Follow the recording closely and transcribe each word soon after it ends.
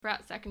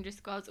Throughout secondary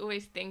school, I was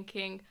always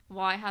thinking,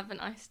 why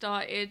haven't I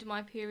started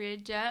my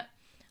period yet?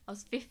 I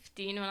was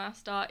 15 when I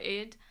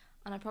started,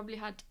 and I probably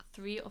had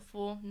 3 or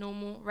 4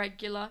 normal,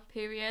 regular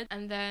periods.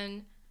 And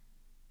then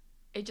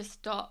it just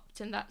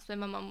stopped, and that's when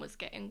my mum was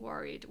getting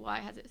worried. Why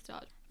has it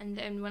stopped? And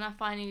then when I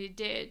finally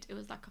did, it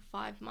was like a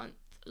 5-month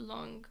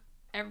long,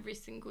 every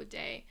single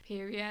day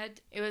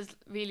period. It was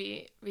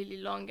really, really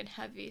long and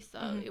heavy,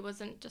 so it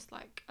wasn't just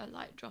like a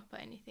light drop or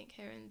anything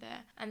here and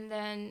there. And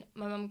then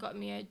my mum got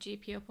me a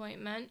GP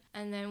appointment,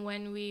 and then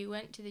when we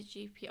went to the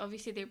GP,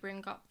 obviously they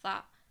bring up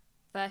that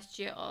first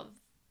year of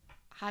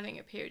having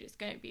a period, it's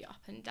going to be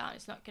up and down.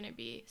 It's not going to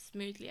be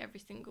smoothly every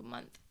single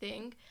month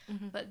thing.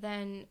 But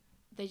then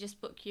they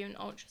just book you an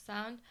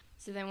ultrasound.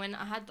 So then when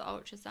I had the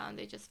ultrasound,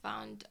 they just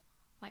found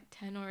like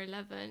 10 or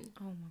 11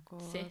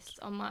 cysts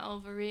on my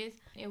ovaries.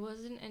 It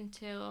wasn't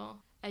until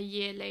a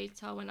year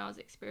later when I was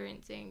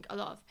experiencing a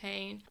lot of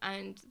pain,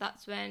 and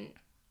that's when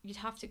you'd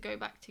have to go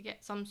back to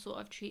get some sort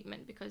of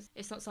treatment because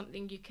it's not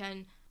something you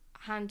can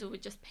handle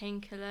with just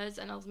painkillers.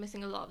 And I was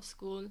missing a lot of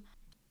school,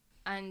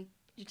 and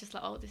you're just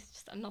like, oh, this is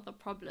just another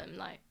problem.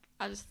 Like,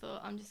 I just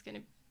thought I'm just going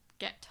to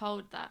get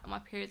told that my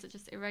periods are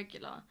just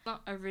irregular. It's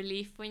not a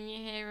relief when you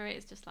hear it.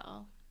 It's just like,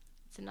 oh,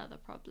 it's another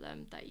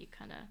problem that you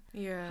kind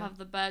of have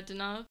the burden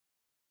of.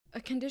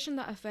 A condition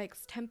that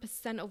affects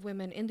 10% of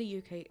women in the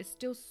UK is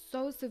still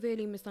so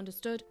severely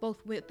misunderstood,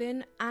 both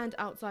within and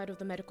outside of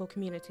the medical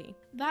community.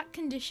 That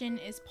condition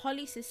is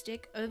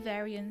polycystic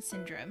ovarian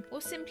syndrome, or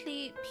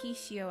simply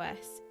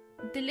PCOS.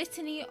 The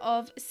litany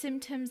of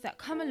symptoms that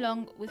come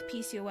along with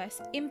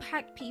PCOS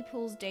impact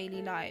people's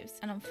daily lives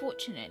and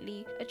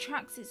unfortunately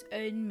attracts its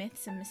own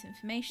myths and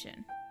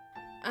misinformation.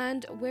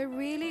 And we're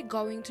really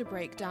going to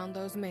break down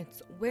those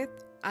myths with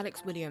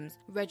Alex Williams,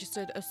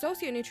 registered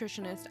associate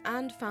nutritionist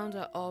and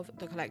founder of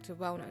The Collective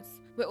Wellness.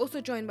 We're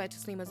also joined by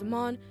Taslima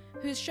Zaman,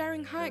 who's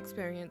sharing her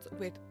experience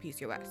with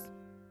PCOS.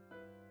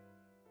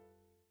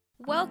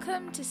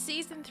 Welcome to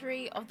Season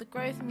 3 of the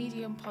Growth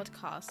Medium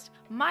podcast.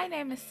 My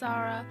name is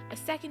Sarah, a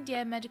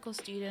second-year medical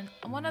student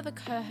and one of the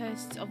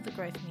co-hosts of the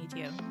Growth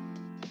Medium.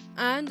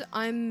 And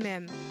I'm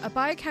Mim, a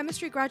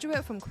biochemistry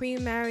graduate from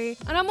Queen Mary,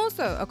 and I'm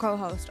also a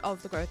co-host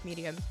of the Growth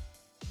Medium.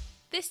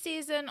 This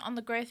season on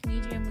the Growth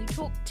Medium, we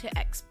talk to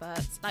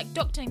experts like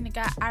Dr.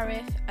 Nagat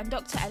Arif and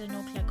Dr.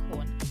 Eleanor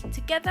Clegg-Horn.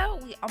 Together,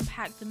 we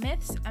unpack the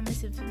myths and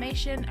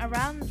misinformation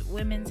around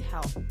women's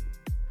health.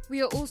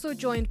 We are also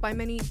joined by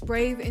many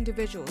brave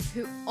individuals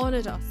who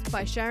honoured us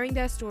by sharing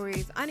their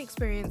stories and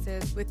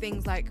experiences with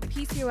things like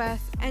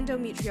PCOS,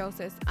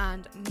 endometriosis,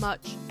 and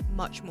much,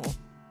 much more.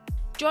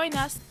 Join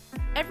us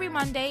every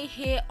Monday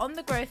here on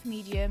the Growth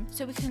Medium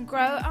so we can grow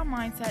our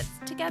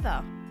mindsets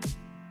together.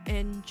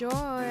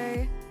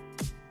 Enjoy!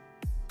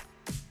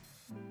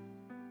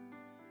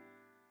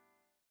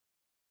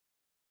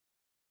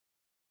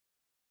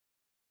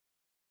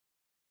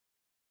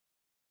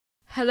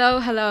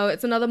 Hello,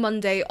 it's another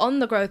Monday on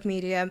the Growth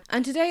Medium,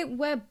 and today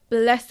we're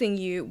blessing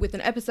you with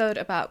an episode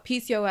about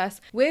PCOS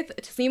with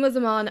Taslima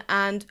Zaman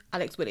and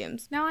Alex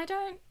Williams. Now, I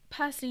don't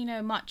personally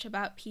know much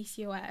about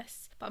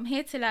PCOS, but I'm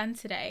here to learn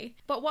today.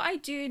 But what I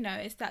do know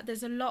is that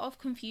there's a lot of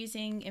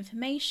confusing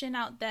information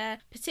out there,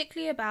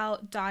 particularly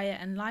about diet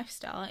and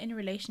lifestyle in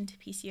relation to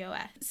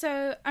PCOS.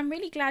 So I'm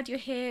really glad you're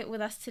here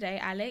with us today,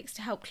 Alex,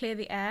 to help clear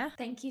the air.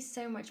 Thank you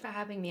so much for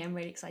having me. I'm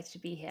really excited to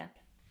be here.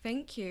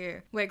 Thank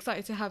you. We're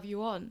excited to have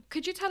you on.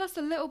 Could you tell us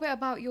a little bit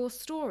about your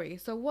story?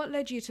 So what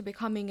led you to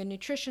becoming a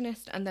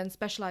nutritionist and then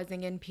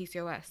specialising in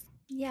PCOS?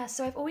 Yeah,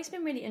 so I've always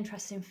been really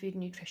interested in food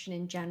and nutrition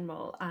in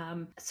general.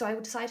 So I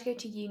decided to go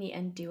to uni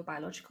and do a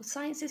biological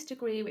sciences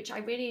degree, which I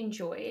really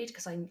enjoyed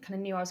because I kind of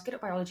knew I was good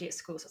at biology at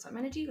school. So I was like, I'm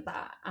going to do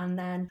that. And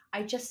then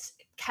I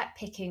just kept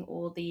picking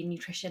all the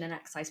nutrition and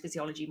exercise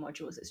physiology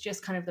modules. It's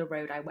just kind of the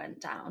road I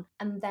went down.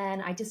 And then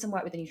I did some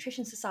work with the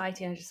Nutrition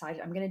Society and I decided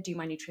I'm going to do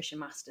my nutrition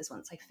masters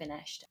once I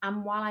finished.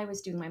 And while I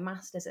was doing my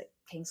masters at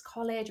King's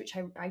College, which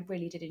I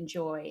really did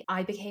enjoy,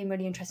 I became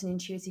really interested in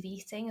intuitive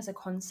eating as a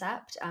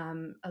concept.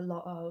 A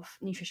lot of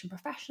nutrition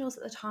professionals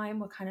at the time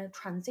were kind of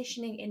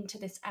transitioning into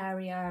this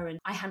area, and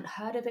I hadn't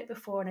heard of it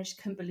before, and I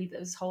just couldn't believe that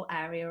there was this whole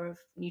area of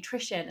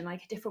nutrition and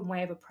like a different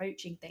way of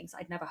approaching things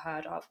I'd never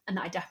heard of and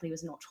that I definitely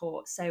was not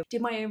taught. So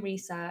did my own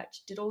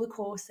research, did all the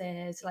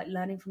courses, like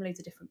learning from loads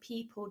of different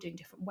people, doing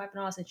different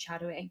webinars and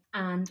shadowing.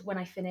 And when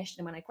I finished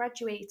and when I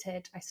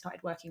graduated, I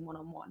started working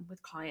one-on-one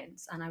with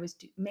clients, and I was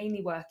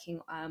mainly working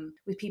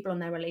with people on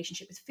their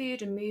relationship with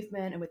food and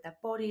movement and with their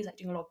bodies, like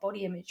doing a lot of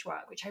body image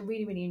work, which I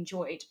really, really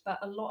enjoyed. But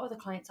a lot of the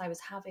clients I was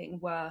having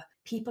were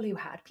people who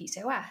had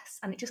PCOS,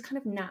 and it just kind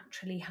of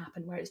naturally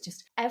happened where it's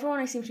just everyone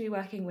I seem to be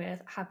working with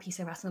had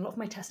PCOS, and a lot of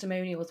my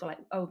testimonials were like,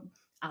 oh,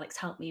 Alex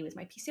helped me with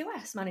my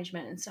PCOS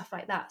management and stuff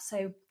like that.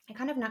 So it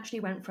kind of naturally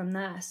went from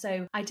there.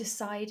 So I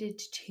decided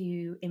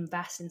to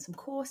invest in some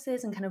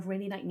courses and kind of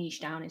really like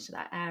niche down into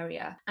that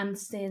area. And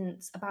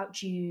since about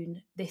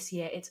June this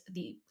year,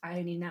 I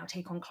only now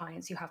take on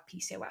clients who have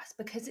PCOS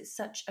because it's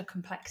such a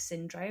complex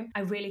syndrome. I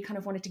really kind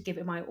of wanted to give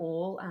it my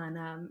all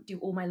and do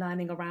all my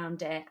learning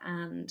around it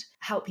and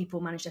help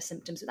people manage their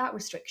symptoms without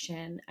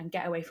restriction and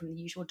get away from the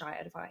usual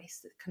diet advice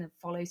that kind of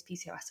follows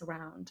PCOS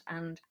around.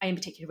 And I in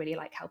particular really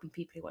like helping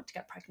people who want to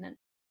get pregnant.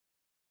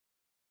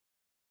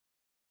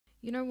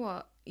 You know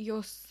what?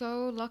 You're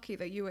so lucky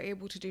that you were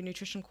able to do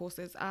nutrition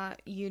courses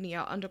at uni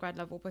at undergrad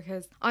level,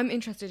 because I'm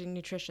interested in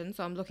nutrition,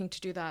 so I'm looking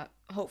to do that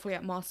hopefully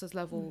at master's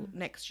level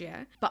next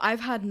year. But I've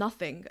had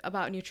nothing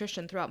about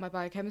nutrition throughout my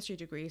biochemistry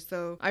degree,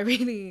 so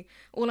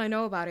all I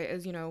know about it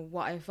is,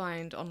 what I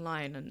find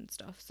online and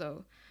stuff.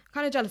 So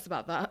kind of jealous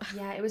about that.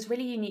 Yeah, it was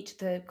really unique to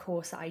the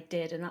course that I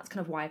did, and that's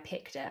kind of why I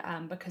picked it,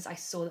 because I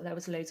saw that there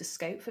was loads of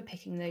scope for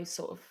picking those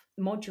sort of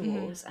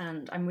modules,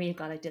 and I'm really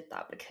glad I did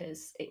that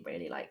because it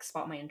really like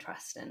sparked my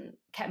interest and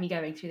kept me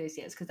going through those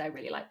years, because I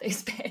really like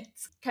those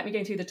bits. Kept me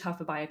going through the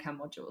tougher biochem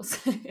modules.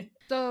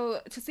 So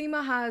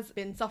Taslima has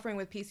been suffering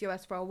with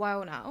PCOS for a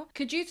while now.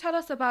 Could you tell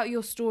us about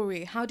your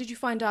story? How did you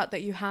find out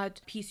that you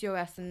had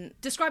PCOS, and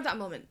describe that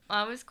moment?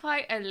 I was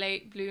quite a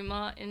late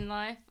bloomer in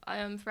life.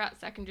 Throughout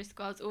secondary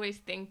school, I was always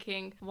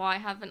thinking, why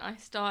haven't I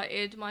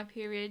started my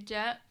period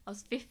yet? I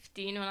was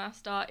 15 when I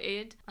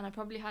started, and I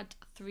probably had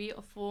 3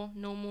 or 4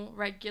 normal,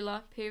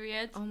 regular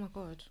periods. Oh my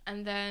God.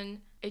 And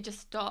then it just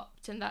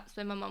stopped, and that's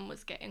when my mum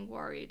was getting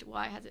worried.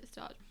 Why has it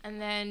stopped?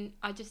 And then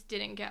I just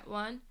didn't get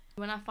one.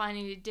 When I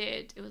finally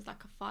did, it was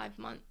like a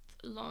 5-month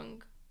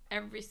long,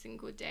 every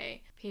single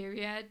day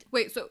period.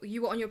 Wait, so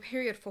you were on your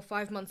period for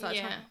 5 months at a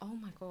Yeah. time? Oh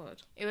my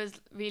God. It was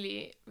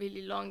really,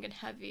 really long and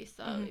heavy,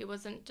 so it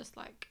wasn't just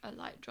like a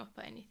light drop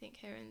or anything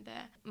here and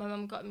there. My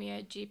mum got me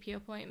a GP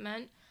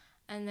appointment,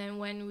 and then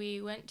when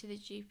we went to the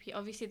GP,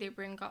 obviously they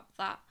bring up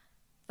that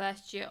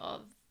first year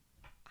of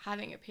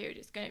having a period,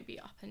 it's going to be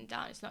up and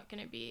down. It's not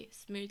going to be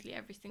smoothly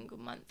every single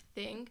month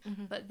thing.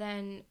 But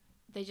then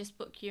they just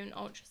book you an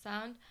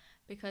ultrasound,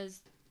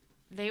 because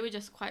they were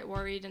just quite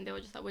worried, and they were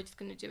just like, we're just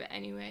going to do it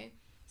anyway.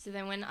 So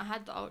then when I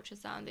had the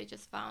ultrasound, they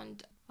just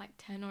found like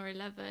 10 or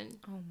 11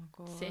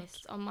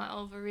 cysts on my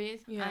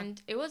ovaries. Yeah. And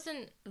it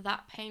wasn't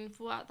that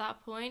painful at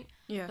that point.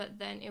 Yeah. But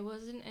then it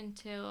wasn't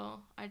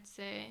until, I'd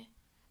say,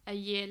 a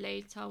year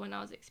later when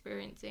I was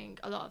experiencing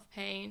a lot of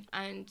pain.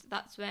 And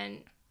that's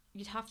when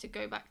you'd have to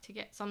go back to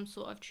get some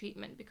sort of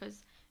treatment,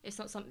 because it's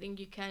not something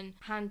you can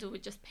handle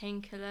with just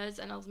painkillers.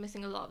 And I was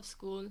missing a lot of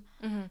school.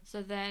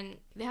 So then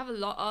they have a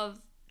lot of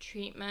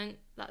treatment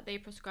that they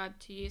prescribe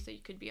to you, so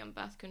you could be on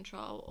birth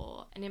control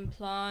or an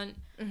implant.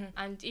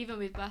 And even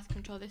with birth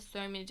control, there's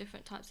so many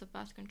different types of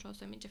birth control,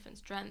 so many different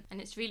strengths,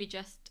 and it's really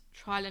just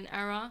trial and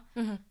error.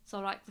 So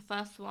like the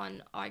first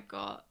one I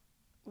got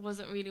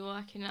wasn't really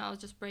working, and I was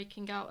just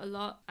breaking out a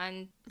lot,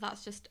 and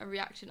that's just a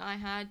reaction I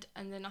had.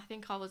 And then I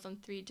think I was on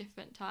 3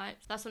 different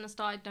types. That's when I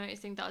started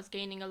noticing that I was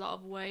gaining a lot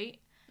of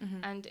weight.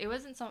 And it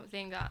wasn't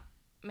something that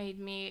made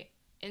me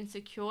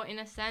insecure in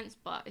a sense,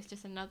 but it's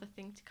just another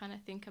thing to kind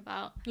of think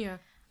about. Yeah.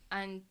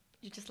 And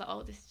you're just like,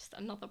 oh, this is just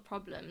another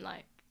problem.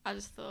 Like, I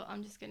just thought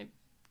I'm just going to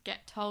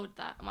get told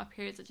that my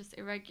periods are just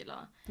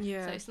irregular.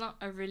 Yeah. So it's not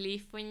a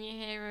relief when you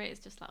hear it. It's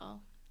just like,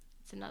 oh,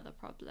 it's another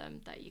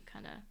problem that you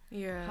kind of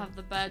have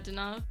the burden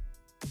of.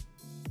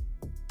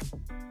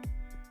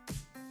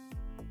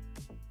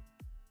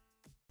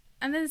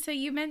 And then, so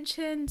you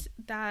mentioned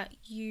that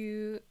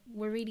you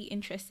were really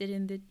interested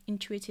in the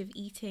intuitive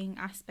eating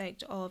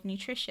aspect of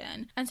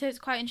nutrition. And so it's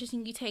quite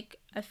interesting, you take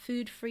a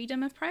food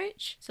freedom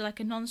approach, so like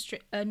a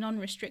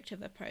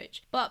non-restrictive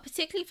approach. But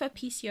particularly for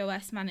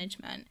PCOS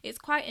management, it's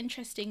quite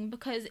interesting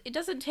because it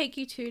doesn't take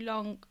you too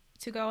long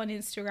to go on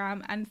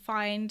Instagram and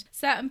find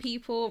certain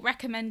people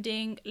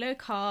recommending low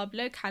carb,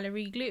 low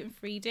calorie,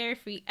 gluten-free,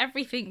 dairy-free,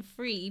 everything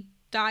free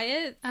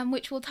diet,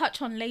 which we'll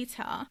touch on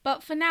later.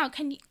 But for now,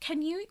 can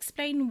you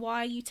explain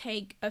why you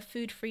take a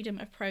food freedom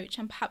approach,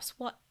 and perhaps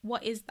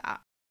what is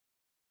that?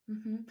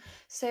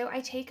 So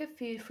I take a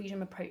food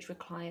freedom approach with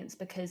clients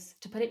because,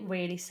 to put it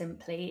really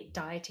simply,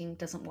 dieting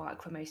doesn't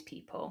work for most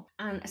people.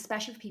 And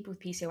especially for people with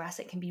PCOS,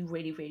 it can be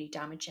really, really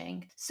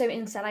damaging. So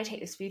instead, I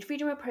take this food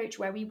freedom approach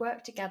where we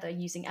work together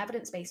using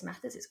evidence-based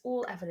methods. It's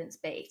all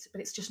evidence-based,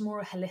 but it's just more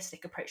a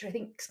holistic approach. I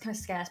think kind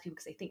of scares people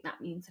because they think that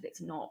means that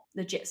it's not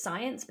legit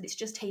science, but it's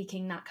just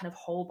taking that kind of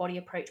whole body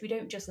approach. We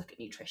don't just look at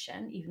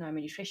nutrition, even though I'm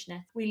a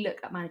nutritionist. We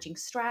look at managing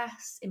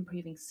stress,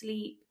 improving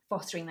sleep,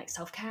 fostering like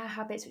self-care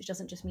habits, which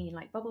doesn't just mean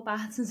like bubble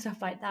baths and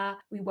stuff like that.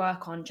 We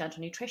work on gentle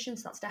nutrition,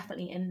 so that's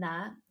definitely in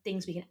there.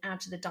 Things we can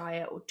add to the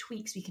diet or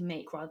tweaks we can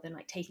make rather than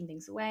like taking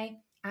things away.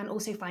 and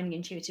also finding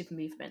intuitive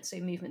movement, so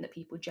movement that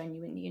people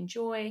genuinely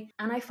enjoy.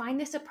 And I find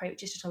this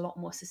approach is just a lot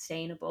more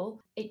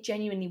sustainable. It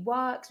genuinely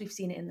works. We've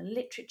seen it in the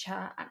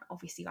literature, and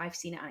obviously I've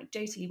seen it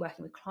anecdotally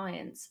working with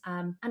clients.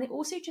 And it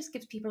also just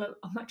gives people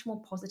a much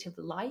more positive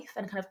life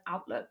and kind of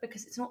outlook,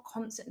 because it's not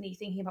constantly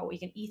thinking about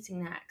what you're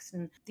eating next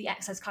and the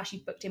exercise class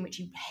you've booked in which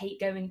you hate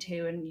going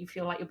to and you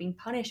feel like you're being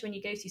punished when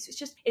you go to.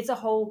 So it's a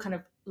whole kind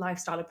of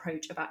lifestyle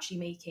approach of actually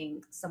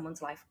making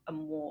someone's life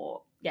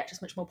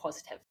just much more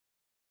positive.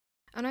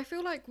 And I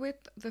feel like with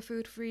the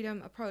food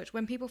freedom approach,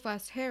 when people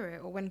first hear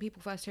it, or when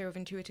people first hear of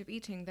intuitive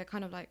eating, they're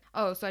kind of like,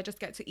 oh, so I just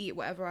get to eat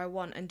whatever I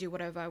want and do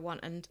whatever I want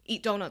and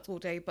eat donuts all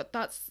day. But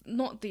that's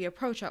not the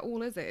approach at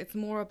all, is it? It's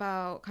more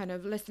about kind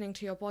of listening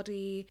to your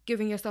body,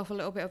 giving yourself a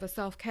little bit of a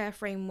self-care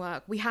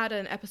framework. We had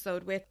an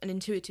episode with an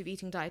intuitive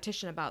eating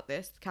dietitian about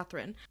this,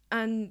 Catherine.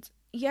 And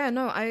yeah,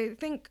 no, I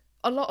think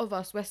a lot of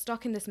us, we're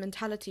stuck in this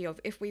mentality of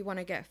if we want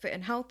to get fit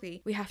and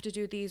healthy, we have to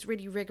do these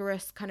really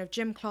rigorous kind of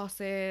gym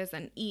classes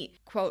and eat,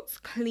 quotes,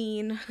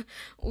 clean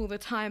all the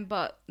time.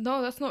 But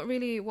no, that's not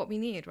really what we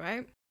need,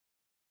 right?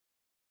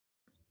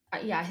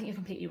 Yeah, I think you're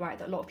completely right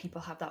that a lot of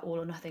people have that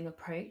all or nothing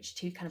approach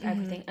to kind of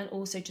everything, and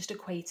also just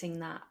equating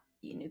that,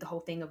 the whole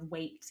thing of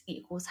weight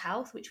equals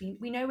health, which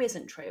we know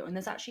isn't true. And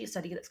there's actually a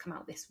study that's come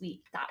out this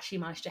week that actually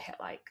managed to hit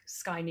like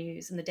Sky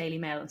News and the Daily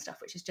Mail and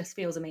stuff, which just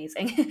feels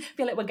amazing.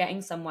 Feel like we're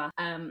getting somewhere.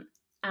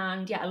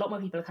 And yeah, a lot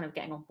more people are kind of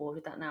getting on board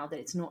with that now, that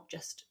it's not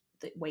just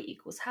that weight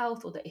equals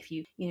health, or that if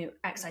you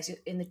exercise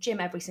in the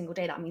gym every single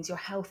day, that means you're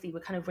healthy.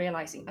 We're kind of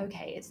realizing,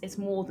 okay, it's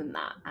more than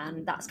that.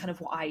 And that's kind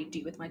of what I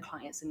do with my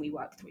clients, and we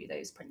work through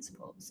those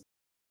principles.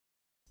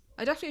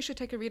 I definitely should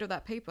take a read of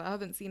that paper. I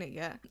haven't seen it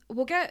yet.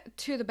 We'll get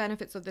to the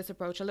benefits of this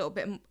approach a little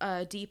bit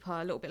deeper,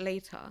 a little bit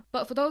later.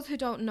 But for those who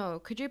don't know,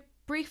 could you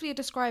briefly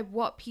describe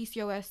what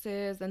PCOS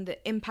is and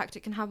the impact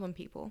it can have on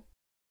people?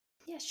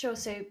 Yeah, sure.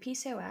 So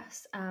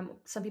PCOS,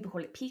 some people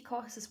call it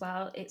PCOS as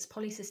well. It's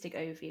polycystic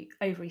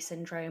ovary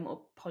syndrome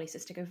or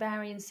polycystic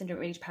ovarian syndrome.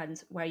 It really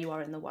depends where you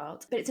are in the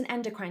world. But it's an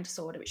endocrine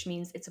disorder, which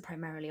means it's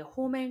primarily a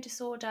hormone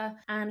disorder.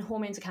 And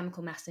hormones are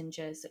chemical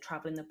messengers that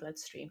travel in the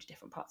bloodstream to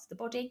different parts of the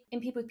body. In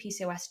people with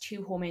PCOS,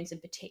 two hormones in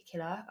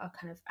particular are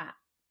kind of at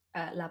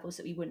levels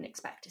that we wouldn't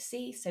expect to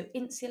see. So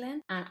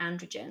insulin and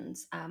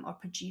androgens are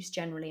produced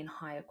generally in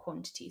higher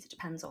quantities. It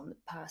depends on the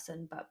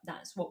person, but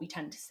that's what we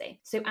tend to see.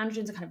 So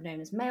androgens are kind of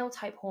known as male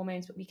type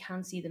hormones, but we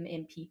can see them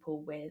in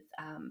people with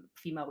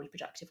female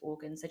reproductive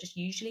organs. They're just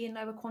usually in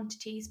lower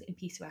quantities, but in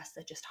PCOS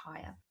they're just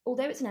higher.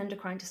 Although it's an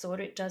endocrine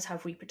disorder, it does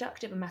have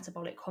reproductive and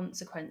metabolic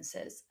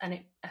consequences, and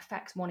it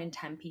affects 1 in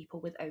 10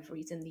 people with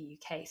ovaries in the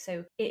UK.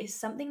 So it is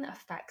something that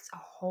affects a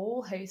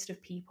whole host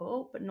of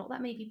people, but not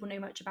that many people know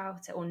much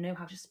about it or know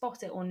how to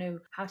spot it or know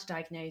how to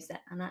diagnose it.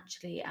 And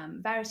actually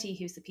Verity,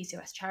 who's the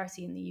PCOS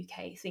charity in the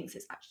UK, thinks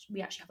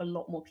we actually have a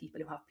lot more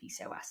people who have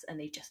PCOS and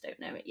they just don't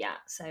know it yet.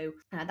 So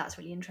that's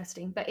really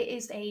interesting. But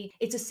it's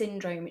a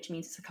syndrome, which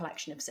means it's a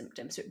collection of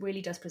symptoms. So it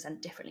really does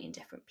present differently in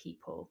different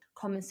people.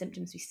 Common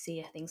symptoms we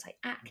see are things like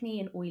acne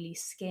and oily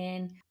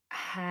skin,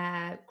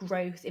 hair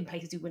growth in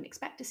places we wouldn't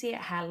expect to see it,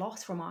 hair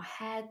loss from our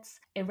heads,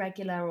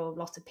 irregular or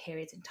loss of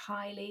periods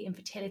entirely,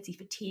 infertility,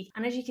 fatigue.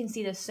 And as you can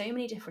see, there's so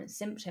many different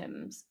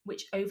symptoms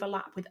which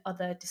overlap with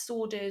other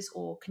disorders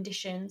or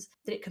conditions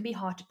that it can be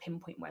hard to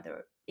pinpoint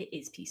whether it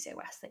is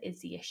PCOS that is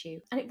the issue.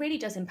 And it really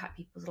does impact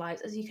people's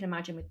lives, as you can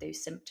imagine with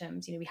those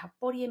symptoms. We have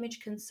body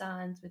image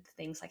concerns with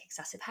things like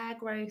excessive hair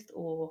growth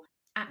or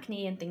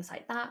acne and things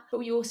like that. But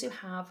we also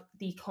have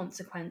the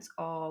consequence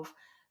of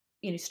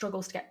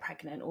struggles to get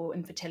pregnant or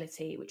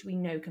infertility, which we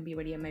know can be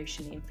really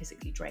emotionally and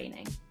physically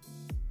draining.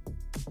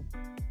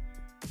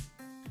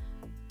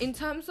 In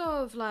terms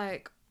of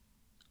like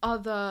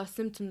other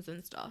symptoms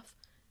and stuff,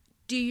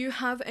 do you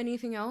have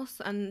anything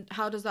else, and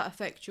how does that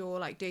affect your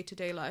like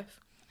day-to-day life?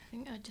 I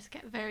think I just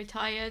get very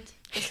tired.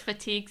 Just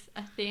fatigue's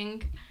a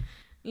thing.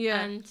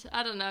 Yeah. And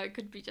I don't know, it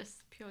could be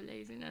just pure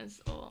laziness,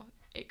 or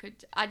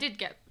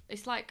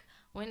it's like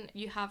when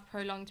you have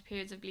prolonged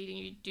periods of bleeding,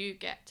 you do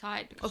get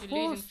tired because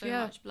you're losing so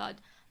much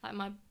blood. Like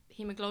my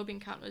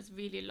hemoglobin count was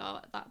really low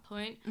at that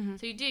point. Mm-hmm.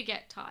 So you do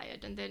get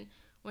tired. And then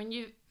when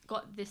you've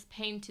got this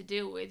pain to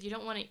deal with, you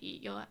don't want to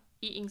eat. Your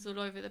eating's all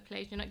over the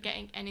place. You're not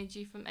getting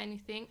energy from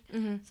anything.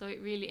 Mm-hmm. So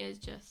it really is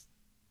just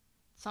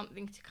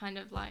something to kind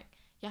of like,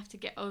 you have to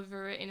get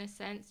over it in a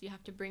sense. You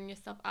have to bring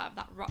yourself out of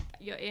that rut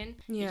that you're in.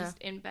 Yeah. You're just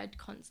in bed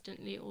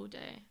constantly all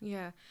day.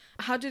 Yeah.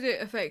 How did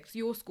it affect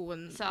your school?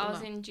 So I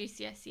was in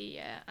GCSE,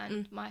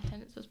 and my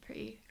attendance was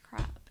pretty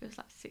crap. It was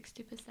like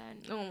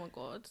 60%. Oh my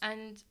God.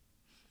 And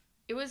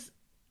it was,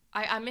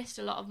 I missed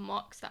a lot of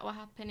mocks that were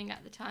happening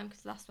at the time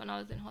because that's when I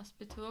was in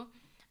hospital.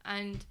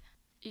 And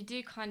you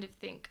do kind of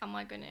think, am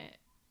I going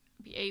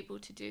to be able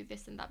to do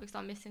this and that, because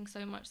I'm missing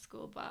so much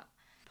school, but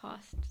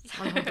passed.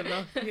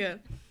 Alhamdulillah. Yeah.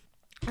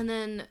 And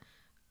then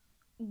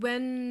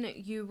when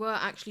you were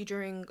actually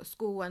during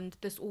school and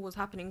this all was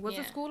happening, was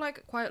the school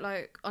like quite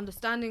like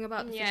understanding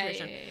about the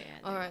situation?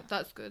 All right,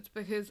 that's good,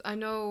 because I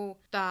know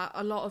that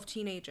a lot of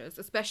teenagers,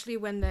 especially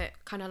when they're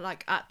kind of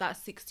like at that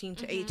 16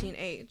 to 18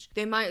 age,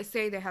 they might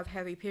say they have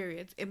heavy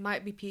periods. It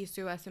might be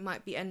PCOS, it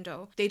might be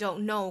endo. They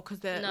don't know because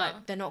they're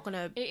not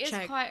gonna It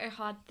check. is quite a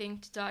hard thing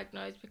to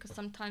diagnose, because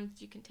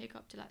sometimes you can take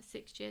up to like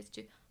 6 years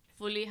to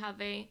fully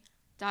have a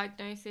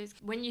diagnosis.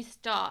 When you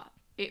start,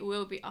 it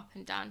will be up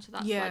and down, so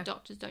that's why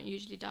doctors don't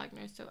usually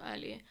diagnose so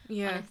early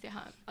unless they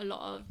have a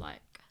lot of like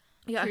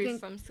proof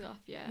from stuff.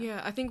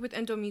 I think with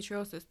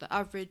endometriosis, the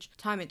average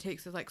time it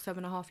takes is like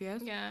 7.5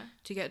 years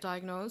to get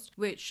diagnosed,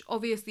 which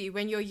obviously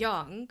when you're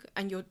young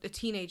and you're a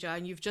teenager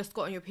and you've just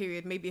gotten your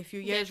period maybe a few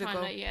years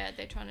ago,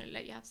 they're trying to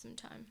let you have some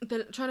time.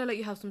 They're trying to let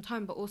you have some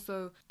time, but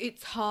also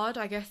it's hard,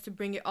 I guess, to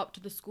bring it up to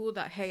the school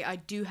that, hey, I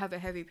do have a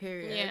heavy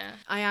period,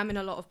 I am in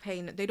a lot of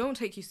pain. They don't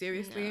take you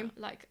seriously.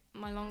 Like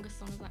my longest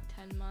one was like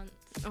 10 months.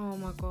 Oh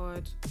my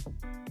god.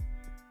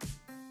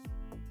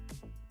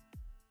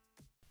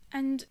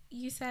 And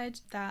you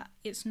said that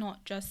it's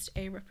not just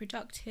a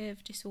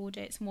reproductive disorder,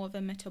 it's more of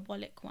a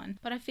metabolic one.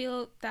 But I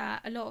feel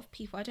that a lot of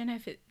people, I don't know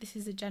if this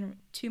is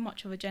too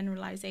much of a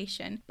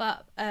generalization,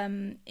 but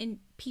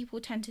people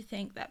tend to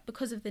think that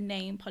because of the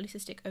name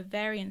polycystic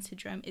ovarian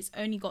syndrome, it's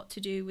only got to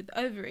do with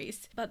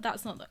ovaries, but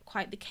that's not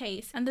quite the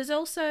case. And there's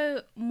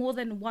also more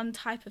than one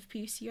type of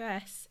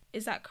PCOS.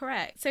 Is that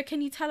correct? So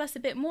can you tell us a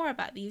bit more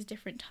about these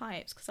different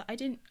types? Because I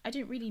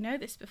didn't really know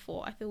this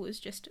before. I thought it was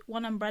just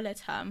one umbrella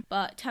term,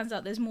 but it turns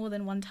out there's more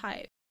than one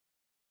type.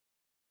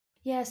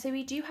 Yeah, so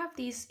we do have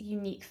these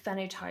unique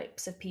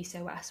phenotypes of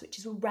PCOS, which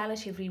is a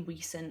relatively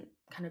recent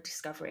kind of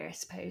discovery, I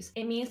suppose.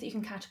 It means that you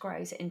can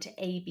categorize it into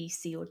A, B,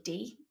 C, or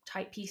D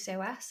type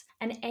PCOS.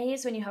 And A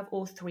is when you have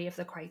all three of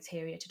the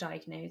criteria to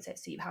diagnose it.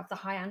 So you have the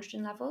high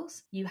androgen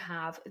levels, you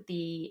have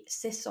the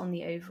cysts on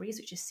the ovaries,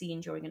 which is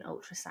seen during an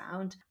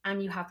ultrasound,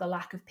 and you have the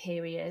lack of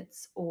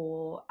periods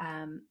or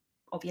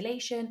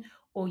ovulation,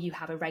 or you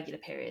have irregular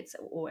periods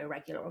or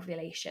irregular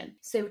ovulation.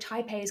 So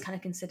type A is kind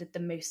of considered the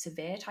most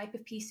severe type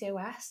of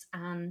PCOS,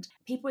 and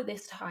people with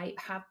this type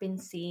have been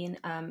seen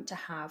to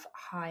have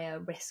higher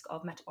risk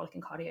of metabolic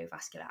and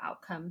cardiovascular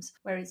outcomes,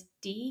 whereas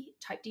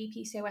type D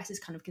PCOS is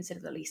kind of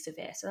considered the least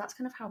severe. So that's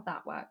kind of how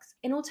that works.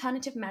 In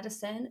alternative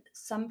medicine,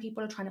 some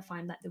people are trying to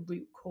find like the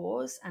root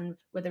cause, and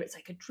whether it's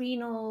like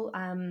adrenal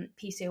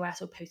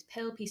PCOS or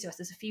post-pill PCOS,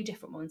 there's a few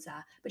different ones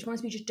there, but to be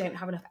honest, we just don't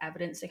have enough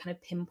evidence to kind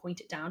of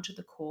pinpoint it down to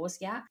the cause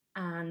yet.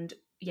 And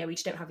we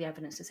just don't have the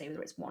evidence to say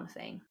whether it's one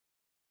thing.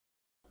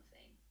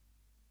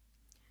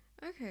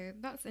 Okay,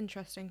 that's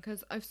interesting,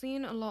 because I've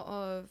seen a lot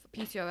of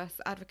PCOS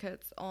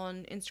advocates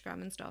on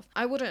Instagram and stuff.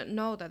 I wouldn't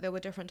know that there were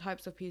different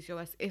types of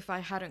PCOS if I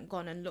hadn't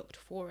gone and looked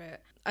for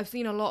it. I've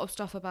seen a lot of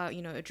stuff about,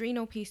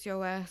 adrenal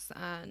PCOS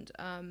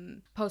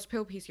and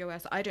post-pill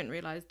PCOS. I didn't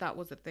realize that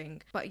was a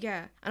thing. But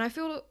yeah, and I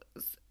feel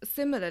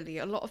similarly,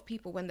 a lot of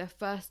people, when they're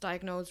first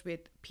diagnosed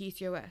with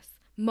PCOS,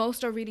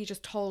 most are really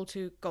just told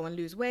to go and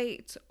lose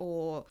weight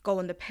or go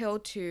on the pill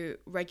to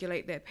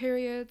regulate their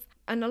periods.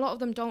 And a lot of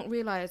them don't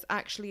realize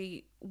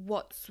actually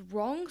what's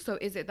wrong. So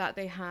is it that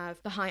they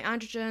have the high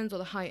androgens or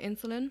the high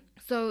insulin?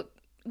 So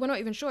we're not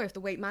even sure if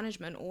the weight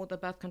management or the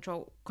birth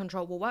control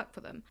will work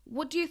for them.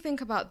 What do you think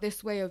about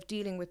this way of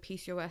dealing with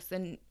PCOS,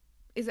 and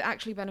is it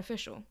actually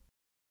beneficial?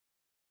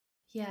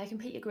 Yeah, I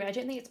completely agree. I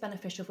don't think it's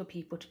beneficial for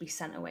people to be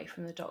sent away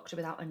from the doctor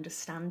without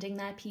understanding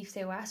their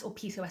PCOS or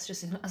PCOS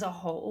just as a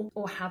whole,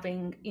 or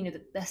having,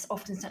 they're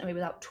often sent away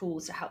without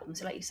tools to help them.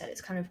 So like you said,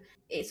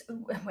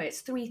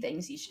 it's three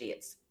things usually.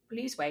 It's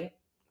lose weight,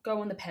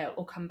 go on the pill,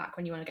 or come back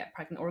when you want to get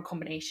pregnant, or a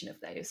combination of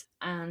those.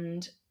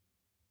 And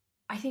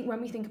I think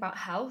when we think about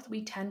health,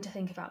 we tend to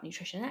think about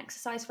nutrition and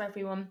exercise for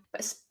everyone,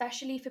 but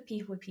especially for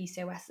people with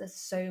PCOS, there's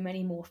so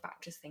many more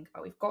factors to think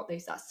about. We've got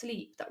that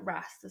sleep, that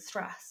rest, the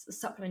stress, the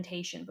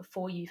supplementation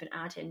before you even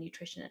add in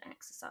nutrition and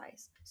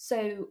exercise.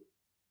 So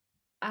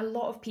a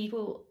lot of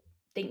people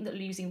think that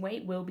losing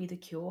weight will be the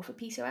cure for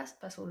PCOS.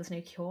 First of all, there's no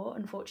cure.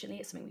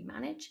 Unfortunately, it's something we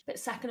manage. But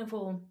second of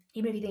all,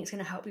 even if you think it's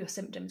going to help your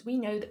symptoms, we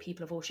know that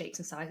people of all shapes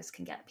and sizes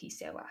can get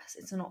PCOS.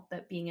 It's not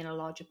that being in a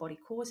larger body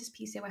causes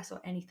PCOS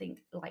or anything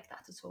like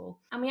that at all.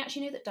 And we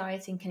actually know that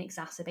dieting can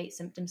exacerbate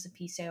symptoms of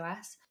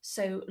PCOS.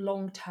 So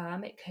long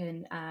term, it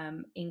can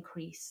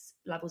increase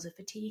levels of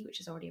fatigue, which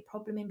is already a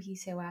problem in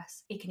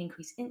PCOS. It can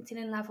increase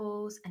insulin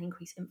levels and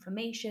increase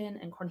inflammation,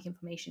 and chronic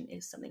inflammation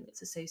is something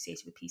that's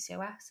associated with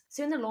PCOS.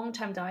 So in the long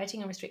term,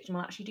 dieting and restriction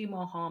will actually do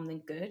more harm than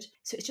good.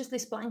 So it's just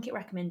this blanket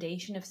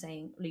recommendation of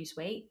saying lose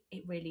weight.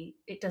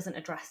 It doesn't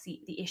address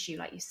the issue,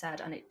 like you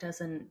said, and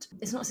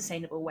it's not a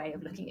sustainable way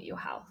of looking at your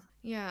health.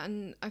 Yeah,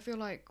 and I feel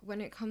like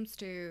when it comes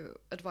to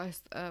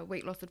advice,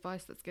 weight loss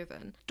advice that's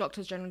given,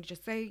 doctors generally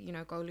just say,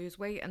 go lose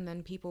weight, and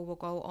then people will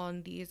go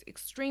on these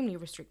extremely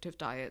restrictive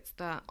diets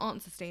that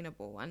aren't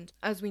sustainable. And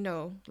as we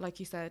know, like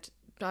you said,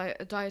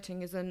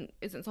 dieting isn't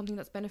something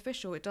that's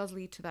beneficial. It does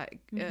lead to that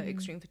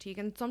extreme fatigue,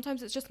 and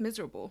sometimes it's just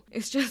miserable.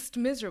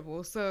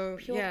 So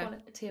pure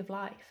quality of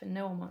life, and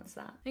no one wants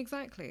that.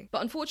 Exactly.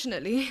 But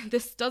unfortunately,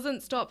 this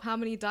doesn't stop how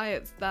many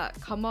diets that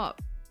come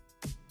up.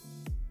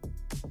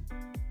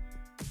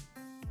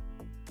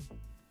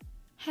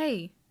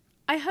 Hey,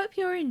 I hope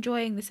you're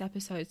enjoying this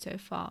episode so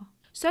far.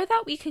 So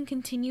that we can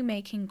continue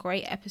making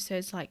great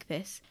episodes like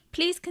this,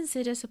 please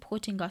consider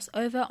supporting us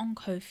over on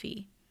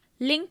Ko-fi.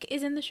 Link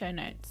is in the show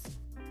notes.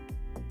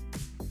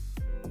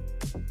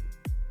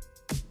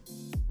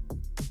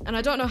 And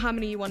I don't know how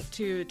many you want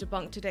to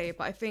debunk today,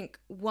 but I think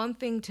one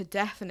thing to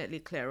definitely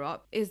clear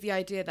up is the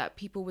idea that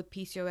people with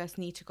PCOS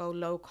need to go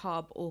low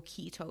carb or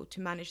keto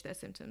to manage their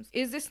symptoms.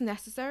 Is this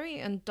necessary,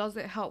 and does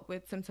it help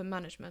with symptom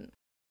management?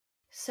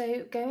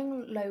 So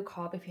going low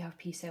carb if you have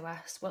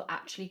PCOS will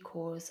actually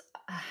cause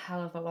a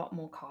hell of a lot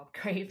more carb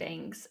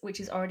cravings, which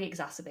is already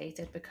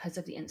exacerbated because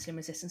of the insulin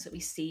resistance that we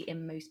see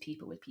in most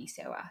people with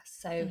PCOS.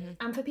 So,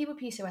 and for people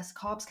with PCOS,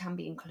 carbs can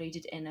be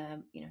included in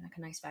like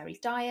a nice varied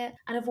diet,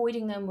 and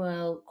avoiding them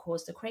will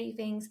cause the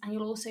cravings, and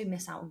you'll also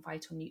miss out on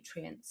vital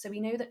nutrients. So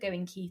we know that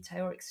going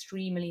keto or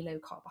extremely low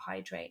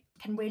carbohydrate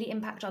can really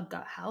impact our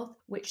gut health,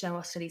 which there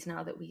are studies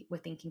now that we're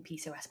thinking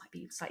PCOS might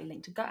be slightly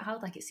linked to gut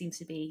health, like it seems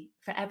to be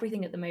for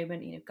everything at the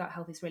moment. Gut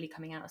health is really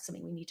coming out as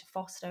something we need to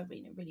foster,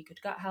 really good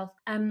gut health.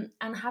 And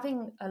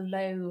having a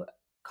low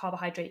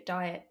carbohydrate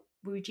diet,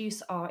 we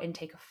reduce our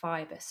intake of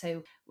fiber.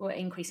 So we're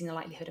increasing the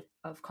likelihood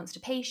of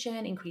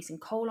constipation, increasing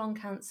colon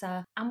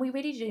cancer. And we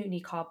really do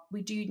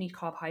need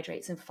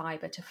carbohydrates and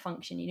fiber to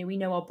function. We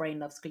know our brain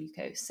loves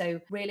glucose. So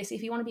realistically,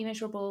 if you want to be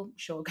miserable,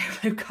 sure, go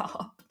low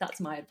carb.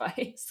 That's my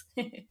advice.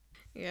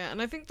 Yeah,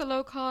 and I think the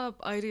low carb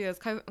idea is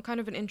kind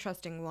of an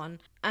interesting one.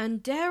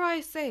 And dare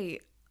I say,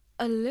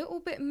 a little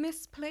bit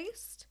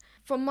misplaced.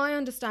 From my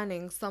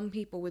understanding, some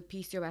people with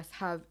PCOS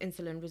have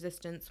insulin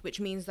resistance, which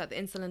means that the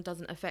insulin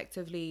doesn't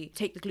effectively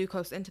take the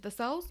glucose into the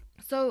cells.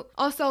 So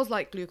our cells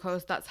like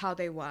glucose, that's how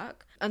they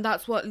work. And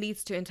that's what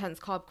leads to intense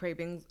carb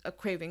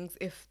cravings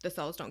if the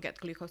cells don't get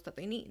the glucose that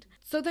they need.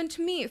 So then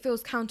to me, it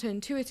feels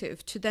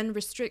counterintuitive to then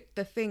restrict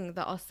the thing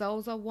that our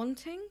cells are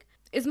wanting.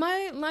 Is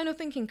my line of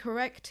thinking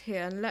correct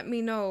here? And let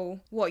me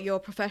know what your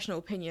professional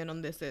opinion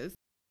on this is.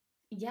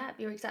 Yeah,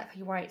 you're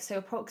exactly right. So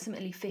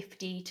approximately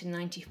 50 to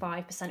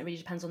 95%, it really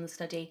depends on the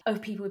study,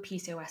 of people with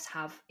PCOS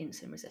have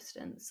insulin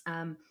resistance,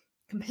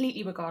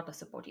 completely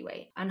regardless of body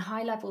weight. And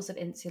high levels of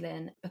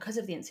insulin, because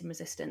of the insulin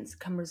resistance,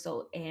 can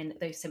result in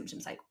those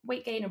symptoms like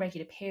weight gain,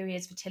 irregular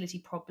periods, fertility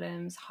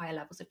problems, higher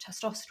levels of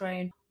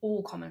testosterone,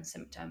 all common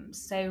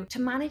symptoms. So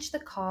to manage the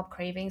carb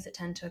cravings that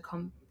tend to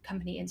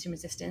accompany insulin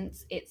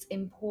resistance, it's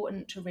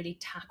important to really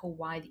tackle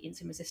why the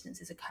insulin resistance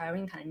is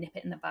occurring, kind of nip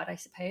it in the bud, I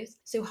suppose.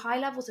 So high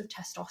levels of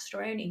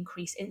testosterone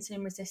increase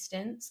insulin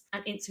resistance,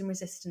 and insulin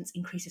resistance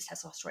increases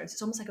testosterone. So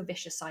it's almost like a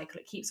vicious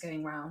cycle. It keeps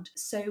going round.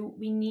 So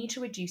we need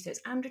to reduce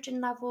those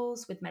androgen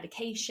levels with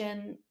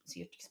medication. So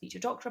you have to speak to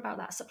your doctor about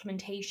that,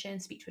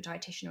 supplementation, speak to a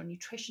dietitian or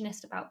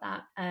nutritionist about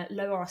that.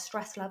 Lower our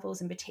stress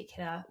levels in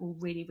particular will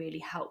really, really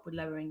help with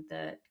lowering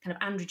the kind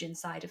of androgen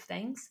side of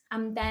things.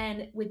 And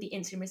then with the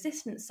insulin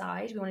resistance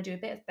side, we want to do a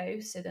bit of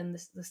both. So then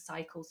the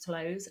cycle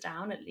slows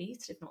down at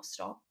least, if not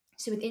stop.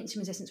 So with insulin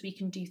resistance, we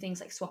can do things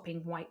like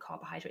swapping white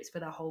carbohydrates for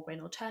a whole grain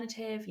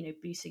alternative,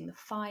 boosting the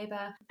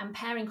fiber, and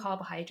pairing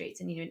carbohydrates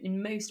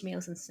in most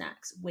meals and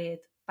snacks with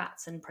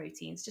fats and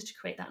proteins, just to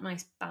create that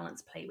nice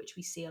balanced plate, which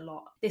we see a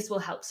lot. This will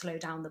help slow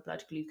down the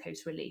blood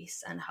glucose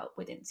release and help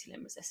with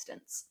insulin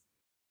resistance.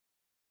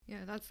 Yeah,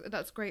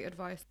 that's great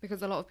advice,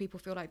 because a lot of people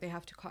feel like they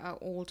have to cut out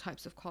all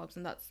types of carbs,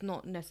 and that's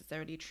not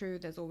necessarily true.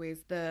 There's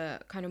always the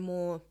kind of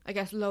more, I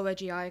guess, lower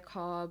GI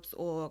carbs,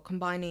 or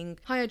combining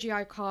higher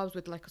GI carbs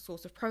with like a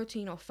source of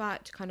protein or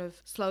fat to kind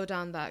of slow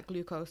down that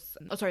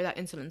that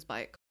insulin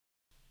spike.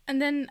 And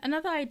then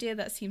another idea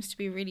that seems to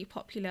be really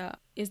popular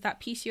is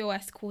that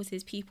PCOS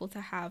causes people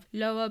to have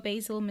lower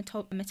basal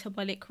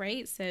metabolic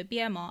rates, so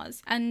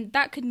BMRs. And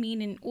that could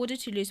mean in order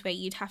to lose weight,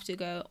 you'd have to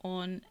go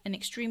on an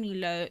extremely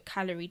low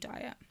calorie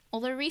diet.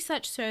 Although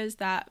research shows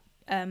that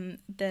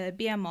the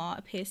BMR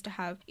appears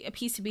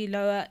to be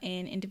lower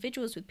in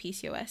individuals with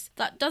PCOS,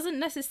 that doesn't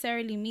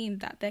necessarily mean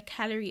that their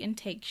calorie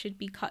intake should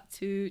be cut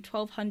to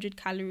 1,200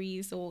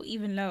 calories or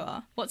even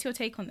lower. What's your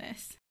take on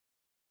this?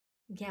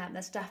 Yeah,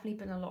 there's definitely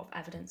been a lot of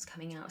evidence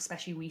coming out,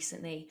 especially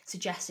recently,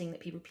 suggesting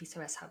that people with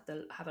PCOS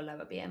have a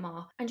lower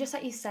BMR. And just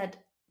like you said,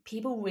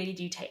 people really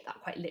do take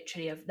that quite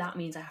literally, of that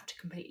means I have to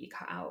completely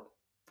cut out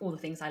all the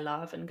things I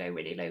love and go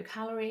really low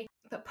calorie.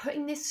 But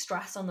putting this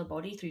stress on the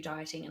body through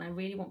dieting, and I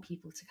really want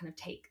people to kind of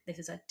take this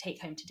as a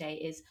take home today,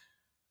 is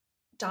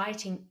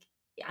dieting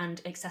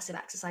and excessive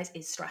exercise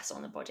is stress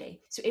on the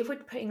body. So if we're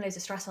putting loads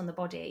of stress on the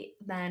body,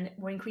 then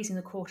we're increasing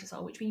the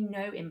cortisol, which we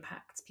know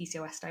impacts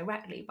PCOS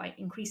directly by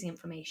increasing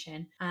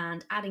inflammation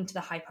and adding to the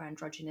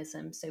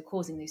hyperandrogenism, so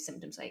causing those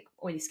symptoms like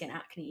oily skin,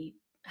 acne,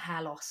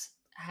 hair loss,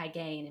 hair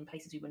gain in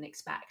places we wouldn't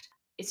expect.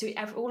 So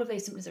all of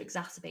those symptoms are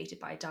exacerbated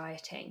by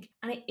dieting,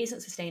 and it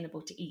isn't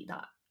sustainable to eat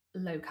that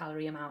low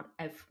calorie amount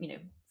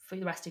for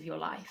the rest of your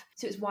life.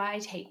 So it's why I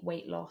take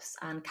weight loss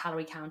and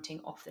calorie counting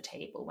off the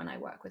table when I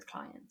work with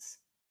clients.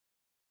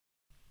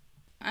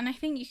 And I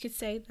think you could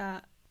say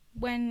that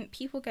when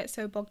people get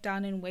so bogged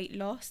down in weight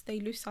loss,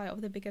 they lose sight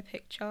of the bigger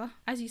picture.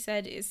 As you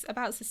said, it's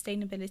about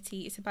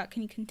sustainability. It's about,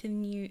 can you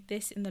continue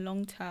this in the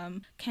long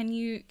term? Can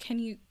you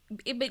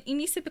it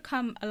needs to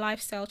become a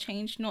lifestyle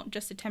change, not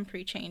just a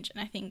temporary change.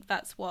 And I think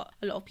that's what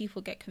a lot of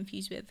people get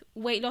confused with.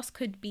 Weight loss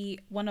could be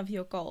one of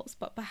your goals,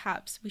 but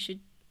perhaps we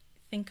should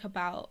think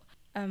about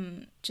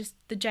just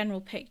the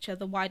general picture,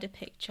 the wider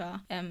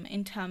picture,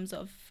 in terms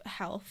of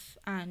health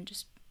and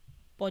just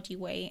body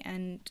weight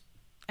and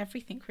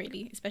everything,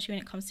 really, especially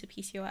when it comes to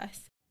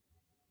PCOS.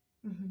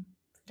 Mm-hmm.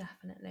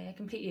 Definitely. I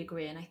completely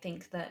agree. And I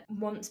think that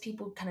once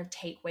people kind of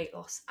take weight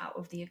loss out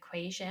of the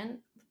equation,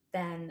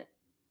 then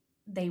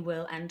they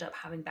will end up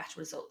having better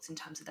results in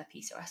terms of their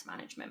PCOS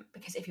management.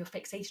 Because if you're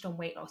fixated on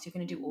weight loss, you're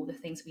going to do all the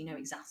things that we know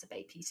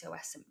exacerbate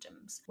PCOS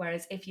symptoms.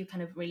 Whereas if you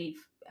kind of really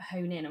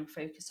hone in and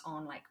focus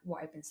on like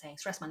what I've been saying,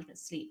 stress management,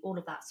 sleep, all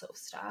of that sort of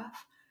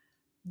stuff,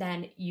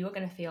 then you're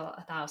going to feel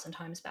 1,000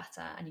 times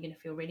better and you're going to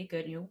feel really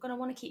good, and you're going to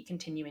want to keep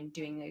continuing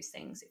doing those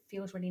things. It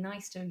feels really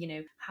nice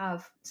to,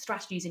 have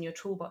strategies in your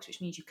toolbox,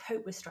 which means you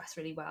cope with stress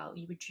really well.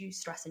 You reduce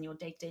stress in your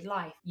day-to-day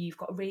life. You've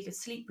got a really good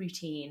sleep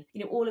routine.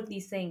 All of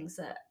these things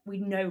that we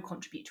know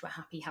contribute to a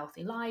happy,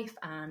 healthy life.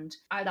 And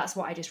that's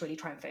what I just really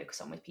try and focus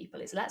on with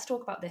people is let's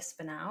talk about this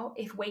for now.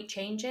 If weight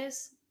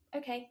changes,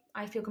 okay,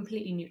 I feel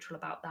completely neutral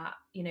about that.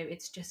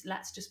 It's just,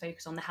 let's just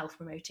focus on the health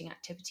promoting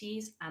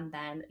activities and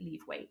then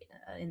leave weight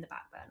in the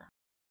back burner.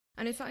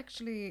 And it's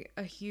actually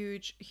a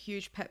huge,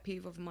 huge pet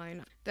peeve of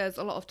mine. There's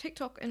a lot of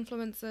TikTok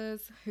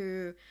influencers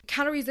who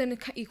calories in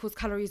equals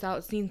calories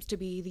out seems to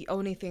be the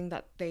only thing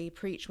that they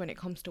preach when it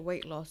comes to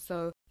weight loss.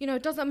 So,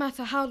 it doesn't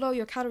matter how low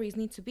your calories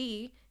need to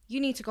be, you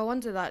need to go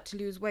under that to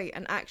lose weight.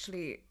 And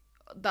actually,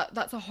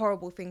 that's a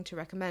horrible thing to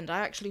recommend. I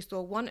actually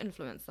saw one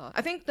influencer.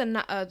 I think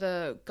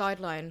the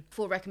guideline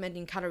for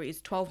recommending calories,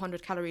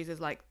 1,200 calories, is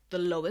like the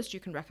lowest you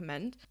can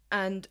recommend.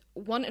 And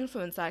one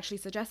influencer actually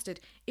suggested,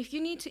 if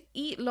you need to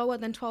eat lower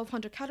than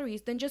 1,200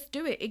 calories, then just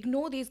do it.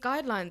 Ignore these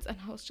guidelines. And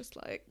I was just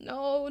like,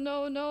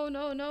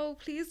 no,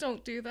 please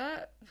don't do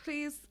that.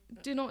 Please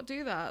do not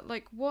do that.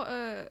 Like,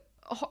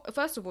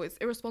 first of all, it's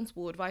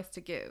irresponsible advice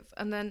to give.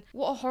 And then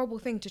what a horrible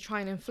thing to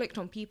try and inflict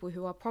on people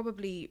who are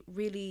probably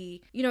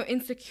really,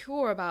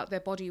 insecure about their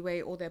body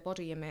weight or their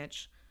body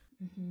image.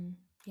 Mm-hmm.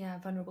 Yeah,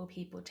 vulnerable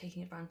people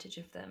taking advantage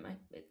of them.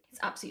 It's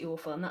absolutely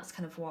awful. And that's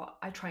kind of what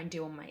I try and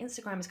do on my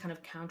Instagram, is kind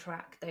of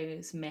counteract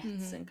those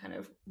myths and kind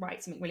of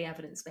write something really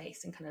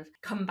evidence-based and kind of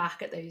come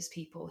back at those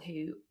people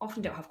who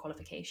often don't have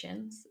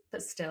qualifications,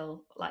 but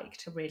still like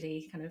to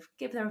really kind of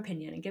give their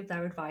opinion and give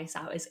their advice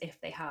out as if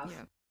they have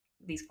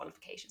these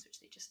qualifications, which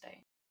they just don't.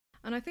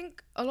 And I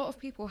think a lot of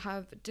people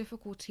have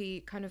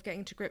difficulty kind of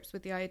getting to grips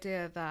with the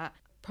idea that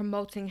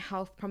promoting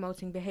health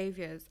promoting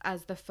behaviors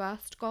as the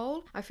first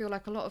goal. I feel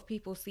like a lot of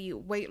people see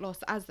weight loss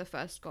as the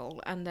first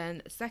goal, and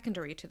then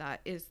secondary to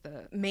that is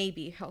the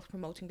maybe health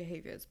promoting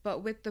behaviors.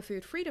 But with the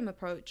food freedom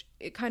approach,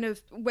 it kind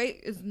of,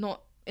 weight is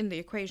not in the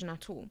equation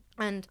at all.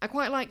 And I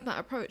quite like that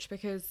approach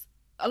because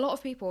a lot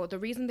of people, the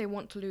reason they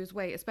want to lose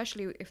weight,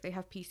 especially if they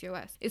have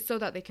PCOS, is so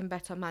that they can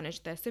better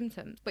manage their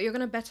symptoms. But you're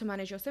going to better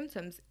manage your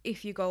symptoms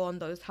if you go on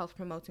those health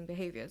promoting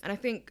behaviors. And I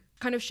think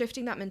kind of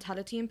shifting that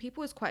mentality in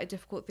people is quite a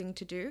difficult thing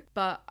to do.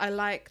 But I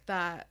like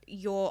that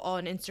you're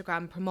on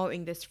Instagram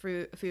promoting this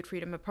food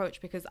freedom approach,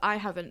 because I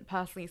haven't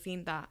personally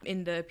seen that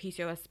in the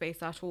PCOS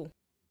space at all.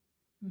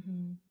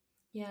 Mm-hmm.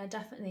 Yeah,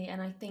 definitely.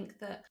 And I think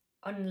that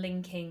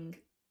unlinking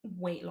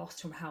weight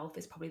loss from health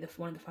is probably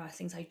one of the first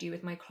things I do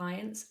with my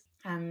clients.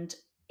 And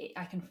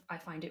I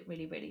find it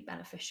really, really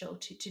beneficial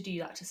to do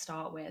that to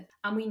start with.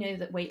 And we know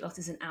that weight loss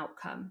is an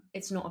outcome.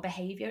 It's not a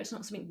behavior. It's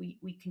not something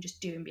we can just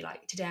do and be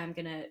like, today I'm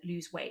going to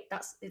lose weight.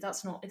 That's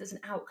not, it is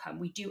an outcome.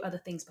 We do other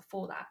things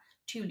before that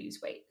to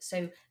lose weight.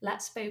 So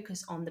let's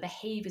focus on the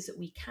behaviors that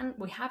we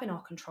have in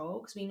our control,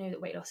 because we know that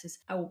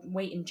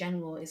weight in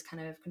general is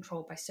kind of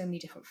controlled by so many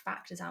different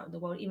factors out in the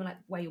world, even like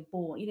where you're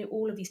born,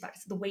 all of these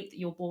factors, the weight that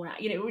you're born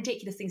at,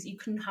 ridiculous things that you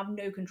can have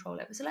no control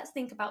over. So let's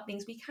think about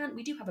things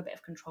we do have a bit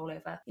of control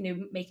over,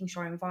 making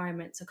sure our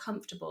environments are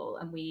comfortable.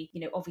 And we,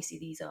 obviously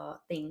these are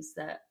things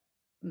that,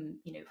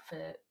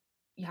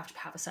 you have to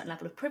have a certain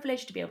level of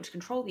privilege to be able to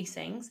control these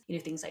things,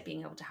 things like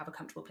being able to have a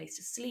comfortable place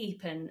to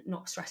sleep and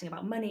not stressing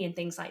about money and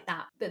things like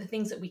that. But the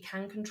things that we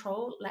can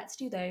control, let's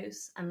do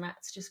those, and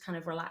let's just kind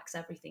of relax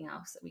everything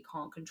else that we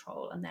can't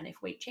control. And then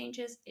if weight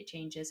changes, it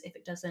changes. If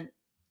it doesn't,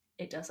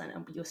 it doesn't,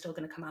 and you're still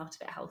going to come out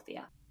of it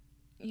healthier.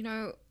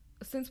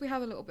 Since we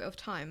have a little bit of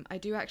time, I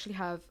do actually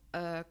have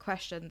a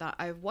question that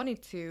I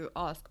wanted to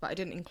ask, but I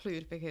didn't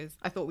include because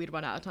I thought we'd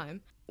run out of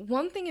time.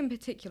 One thing in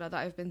particular that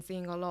I've been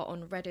seeing a lot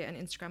on Reddit and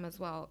Instagram as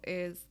well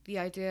is the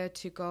idea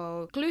to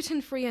go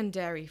gluten-free and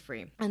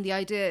dairy-free. And the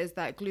idea is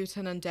that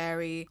gluten and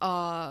dairy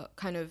are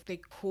they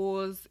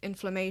cause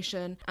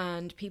inflammation,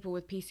 and people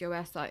with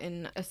PCOS are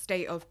in a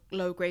state of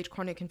low-grade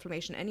chronic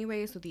inflammation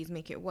anyway, so these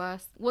make it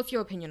worse. What's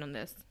your opinion on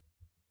this?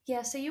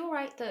 Yeah, so you're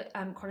right that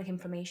chronic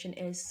inflammation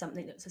is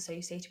something that's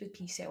associated with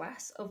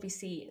PCOS.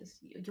 Obviously,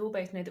 you'll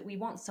both know that we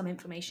want some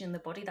inflammation in the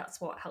body. That's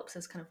what helps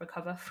us kind of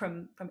recover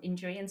from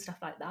injury and stuff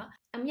like that.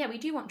 And yeah, we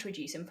do want to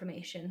reduce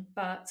inflammation,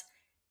 but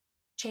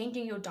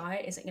changing your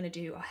diet isn't going to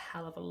do a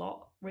hell of a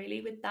lot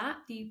really with that.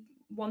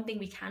 one thing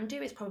we can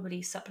do is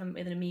probably supplement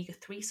with an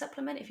omega-3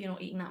 supplement if you're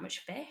not eating that much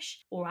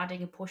fish, or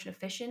adding a portion of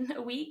fish in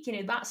a week.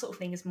 That sort of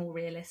thing is more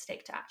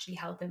realistic to actually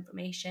help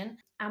inflammation.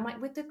 And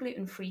like with the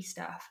gluten-free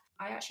stuff,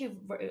 I actually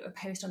wrote a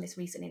post on this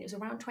recently, and it was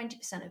around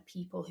 20% of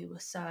people who were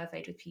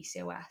surveyed with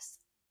PCOS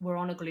were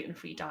on a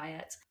gluten-free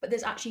diet, but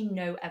there's actually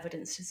no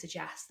evidence to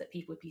suggest that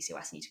people with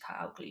PCOS need to cut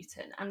out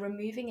gluten, and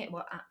removing it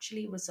will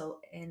actually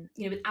result in,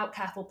 without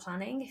careful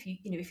planning, if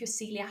you're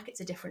celiac, it's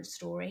a different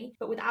story,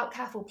 but without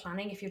careful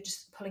planning, if you're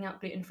just pulling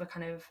out gluten for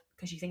kind of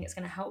because you think it's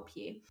going to help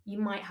you, you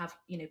might have,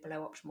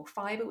 below optimal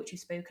fiber, which we've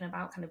spoken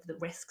about, kind of the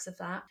risks of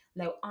that,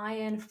 low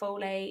iron,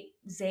 folate,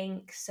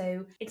 zinc.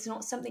 So it's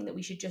not something that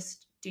we should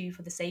just do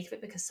for the sake of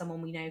it because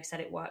someone we know said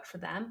it worked for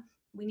them.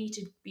 We need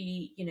to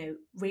be,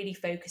 really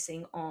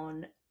focusing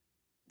on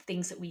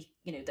things that we,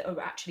 that are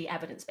actually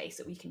evidence-based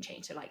that we can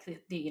change. So like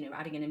the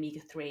adding an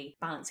omega-3,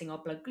 balancing our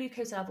blood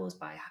glucose levels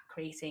by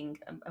creating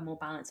a more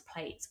balanced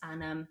plate.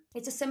 And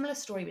it's a similar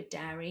story with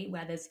dairy,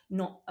 where there's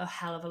not a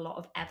hell of a lot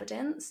of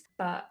evidence,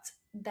 but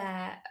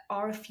there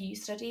are a few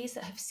studies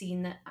that have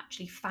seen that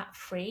actually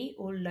fat-free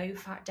or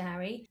low-fat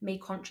dairy may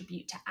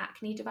contribute to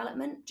acne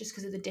development just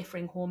because of the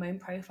differing hormone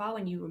profile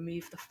when you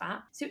remove the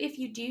fat. So if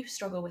you do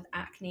struggle with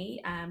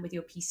acne with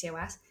your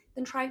PCOS,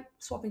 then try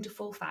swapping to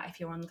full fat if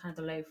you're on kind of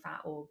the low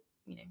fat or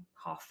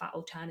half fat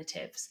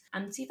alternatives,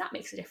 and see if that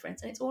makes a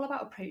difference. And it's all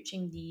about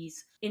approaching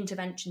these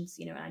interventions,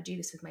 and I do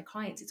this with my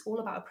clients, it's all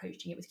about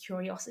approaching it with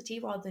curiosity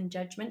rather than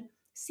judgment,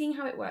 seeing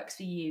how it works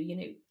for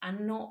you,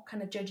 and not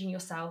kind of judging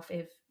yourself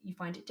if you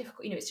find it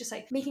difficult. It's just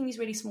like making these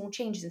really small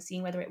changes and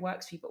seeing whether it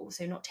works for you, but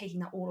also not taking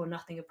that all or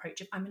nothing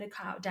approach of I'm going to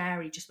cut out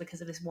dairy just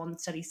because of this one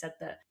study said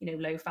that,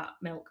 low fat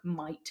milk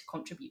might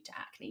contribute to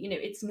acne.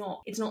 It's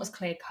not as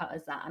clear cut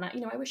as that. And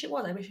I wish it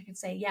was. I wish I could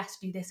say, yes,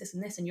 do this, this,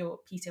 and this, and your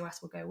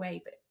PCOS will go away.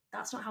 But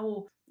that's not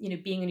how,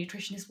 being a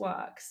nutritionist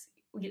works.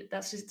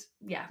 That's just,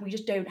 we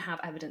just don't have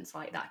evidence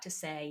like that to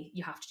say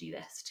you have to do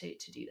this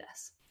to do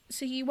this.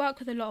 So you work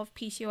with a lot of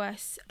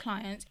PCOS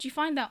clients. Do you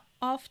find that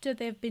after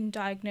they've been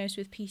diagnosed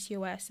with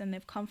PCOS and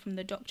they've come from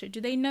the doctor, do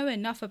they know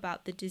enough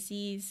about the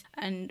disease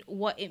and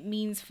what it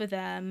means for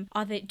them?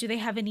 Do they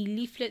have any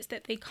leaflets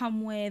that they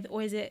come with,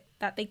 or is it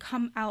that they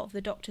come out of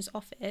the doctor's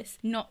office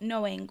not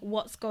knowing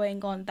what's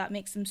going on that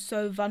makes them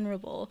so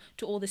vulnerable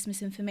to all this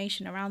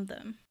misinformation around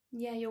them?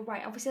 Yeah, you're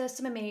right. Obviously, there's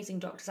some amazing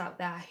doctors out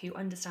there who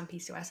understand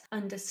PCOS,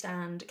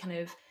 understand kind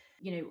of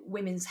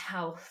women's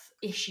health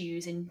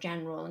issues in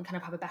general, and kind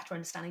of have a better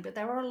understanding. But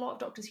there are a lot of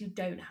doctors who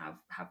don't have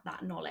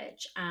that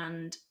knowledge,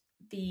 and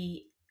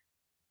a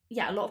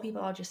lot of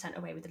people are just sent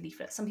away with the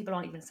leaflet. Some people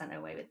aren't even sent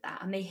away with that,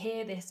 and they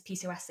hear this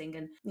PCOS thing,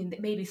 and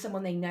maybe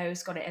someone they know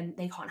has got it, and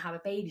they can't have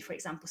a baby, for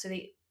example, so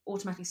they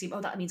automatically assume,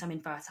 oh, that means I'm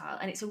infertile,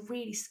 and it's a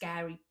really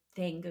scary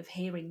thing of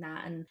hearing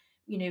that. And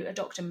a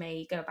doctor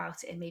may go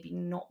about it in maybe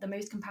not the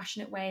most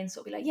compassionate way and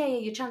sort of be like, yeah,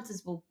 your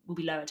chances will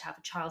be lower to have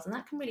a child, and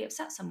that can really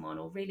upset someone,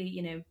 or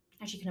really,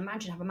 as you can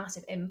imagine, have a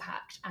massive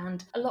impact.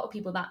 And a lot of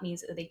people, that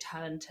means that they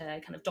turn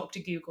to kind of Dr.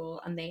 Google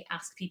and they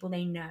ask people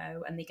they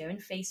know, and they go in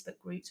Facebook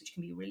groups, which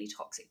can be really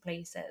toxic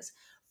places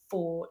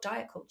for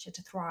diet culture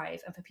to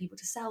thrive and for people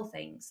to sell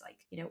things like,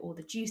 all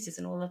the juices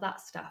and all of that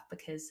stuff,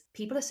 because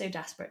people are so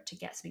desperate to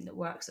get something that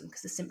works for them,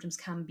 because the symptoms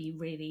can be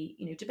really,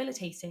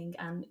 debilitating.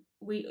 And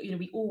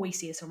we always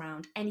see this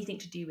around anything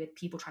to do with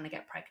people trying to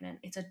get pregnant.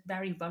 It's a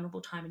very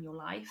vulnerable time in your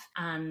life,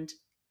 and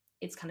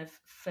it's kind of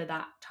for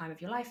that time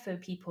of your life for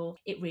people,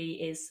 it really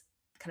is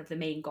kind of the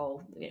main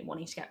goal,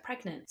 wanting to get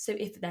pregnant. So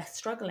if they're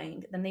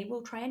struggling, then they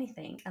will try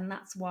anything. And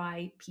that's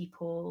why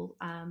people,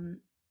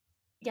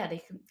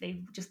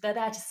 they're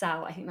there to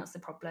sell. I think that's the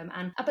problem.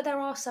 And but there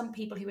are some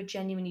people who are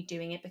genuinely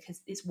doing it because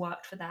it's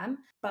worked for them.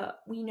 But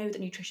we know that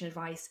nutrition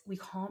advice, we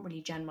can't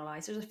really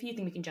generalize. There's a few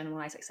things we can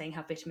generalize, like saying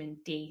have vitamin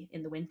D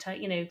in the winter.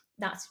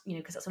 That's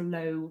because that's a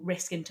low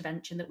risk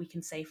intervention that we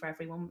can say for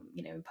everyone,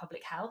 in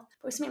public health.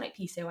 But with something like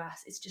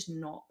PCOS, it's just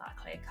not that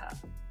clear cut.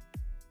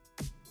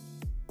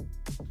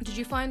 Did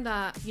you find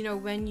that,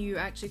 when you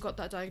actually got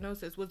that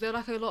diagnosis, was there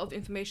like a lot of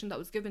information that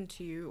was given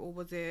to you, or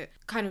was it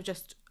kind of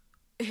just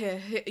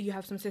here you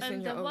have some cysts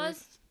in your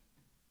ovaries?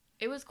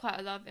 It was quite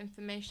a lot of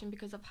information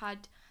because I've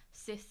had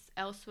cysts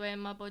elsewhere in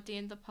my body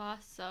in the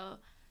past, so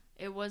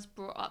it was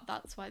brought up.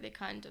 That's why they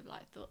kind of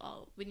like thought,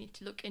 oh, we need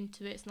to look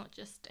into it. It's not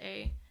just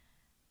a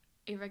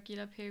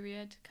irregular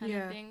period kind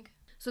of thing.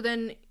 So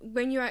then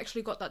when you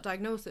actually got that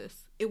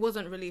diagnosis, it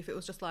wasn't relief, it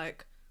was just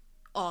like,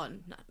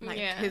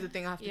 here's the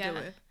thing I have to deal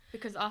with.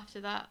 Because after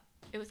that,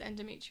 it was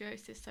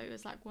endometriosis, so it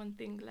was like one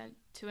thing led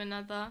to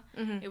another.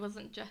 Mm-hmm. It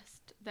wasn't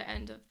just the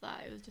end of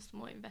that, it was just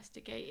more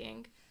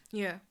investigating.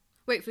 Yeah.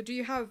 Wait, so do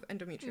you have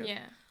endometriosis?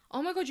 Yeah.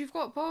 Oh my god, you've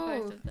got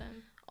both of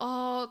them.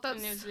 Oh, that's...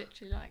 And it was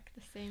literally like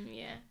the same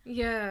year.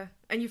 Yeah.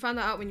 And you found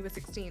that out when you were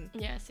 16?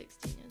 Yeah,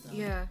 16 years old.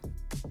 Yeah.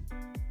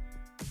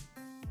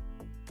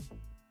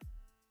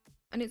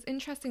 And it's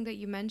interesting that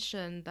you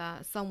mentioned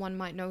that someone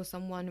might know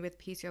someone with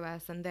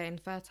PCOS and they're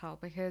infertile,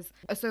 because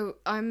so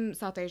I'm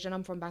South Asian,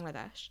 I'm from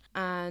Bangladesh,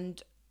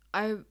 and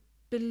I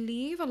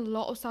believe a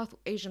lot of South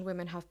Asian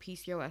women have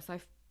PCOS.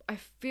 I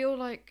feel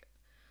like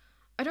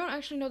I don't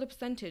actually know the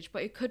percentage,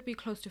 but it could be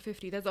close to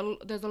 50. There's a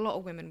lot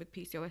of women with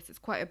PCOS. It's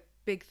quite a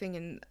big thing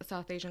in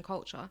South Asian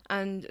culture.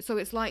 And so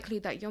it's likely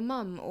that your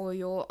mum or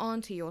your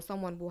auntie or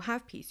someone will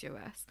have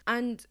PCOS.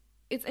 And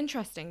it's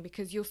interesting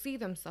because you'll see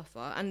them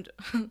suffer. And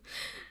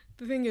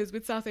the thing is,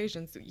 with South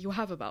Asians, you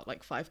have about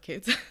like 5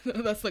 kids.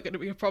 That's not going to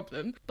be a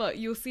problem. But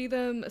you'll see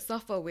them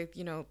suffer with,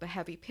 the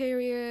heavy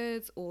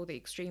periods or the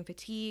extreme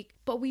fatigue.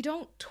 But we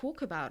don't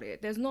talk about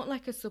it. There's not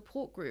like a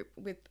support group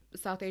with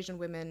South Asian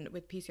women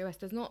with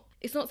PCOS.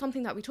 It's not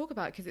something that we talk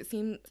about because it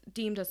seems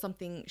deemed as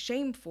something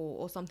shameful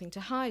or something to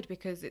hide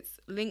because it's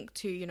linked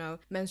to,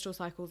 menstrual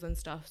cycles and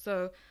stuff.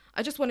 So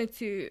I just wanted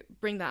to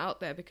bring that out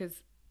there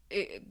because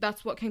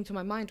that's what came to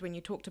my mind when you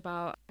talked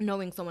about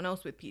knowing someone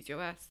else with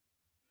PCOS.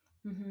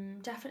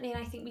 Definitely, and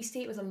I think we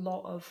see it with a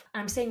lot of,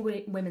 and I'm saying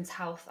women's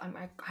health.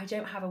 I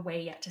don't have a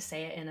way yet to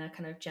say it in a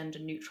kind of gender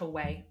neutral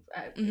way.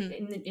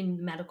 In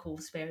the medical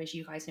sphere, as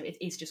you guys know, it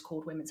is just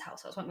called women's health.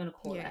 So that's what I'm going to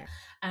call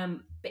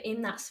it. But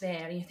in that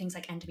sphere, things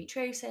like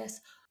endometriosis,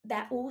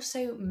 they're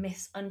also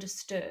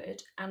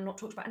misunderstood and not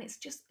talked about. And it's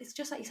just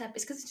like you said,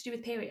 it's because it's to do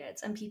with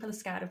periods, and people are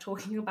scared of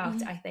talking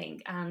about it, I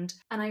think. And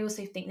I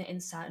also think that in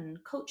certain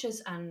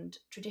cultures and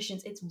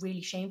traditions, it's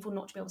really shameful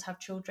not to be able to have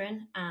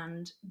children,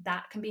 and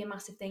that can be a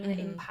massive thing that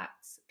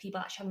impacts people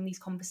actually having these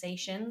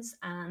conversations.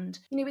 And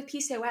with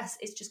PCOS,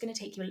 it's just going to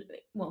take you,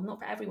 well, not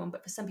for everyone,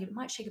 but for some people, it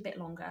might take a bit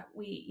longer.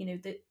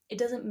 That it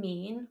doesn't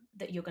mean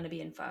that you're going to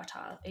be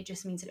infertile. It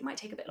just means that it might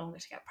take a bit longer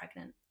to get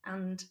pregnant.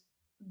 And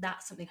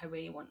that's something I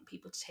really want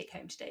people to take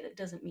home today. That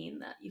doesn't mean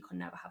that you can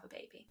never have a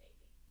baby.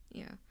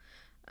 Yeah.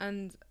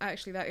 And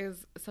actually that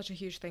is such a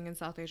huge thing in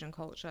South Asian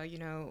culture.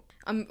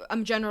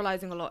 I'm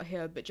generalizing a lot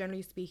here, but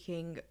generally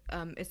speaking,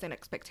 it's an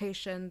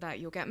expectation that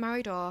you'll get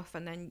married off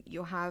and then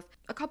you'll have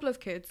a couple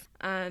of kids.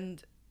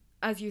 And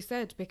as you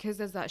said, because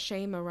there's that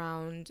shame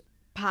around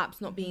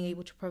perhaps not being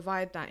able to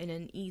provide that in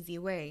an easy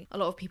way, a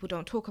lot of people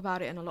don't talk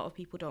about it and a lot of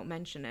people don't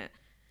mention it.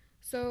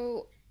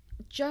 So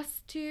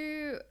just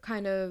to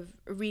kind of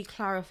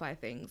re-clarify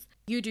things,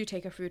 you do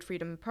take a food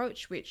freedom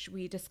approach, which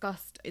we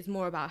discussed is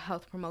more about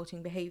health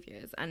promoting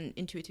behaviors and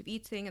intuitive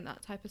eating and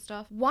that type of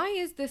stuff. Why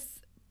is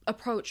this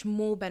approach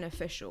more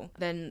beneficial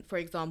than, for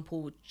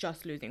example,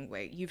 just losing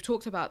weight? You've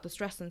talked about the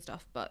stress and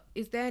stuff, but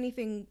is there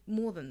anything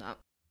more than that?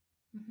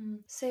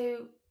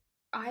 So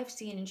I've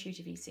seen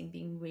intuitive eating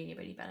being really,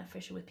 really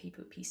beneficial with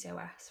people with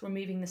PCOS.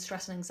 Removing the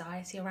stress and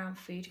anxiety around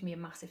food can be a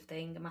massive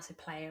thing, a massive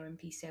player in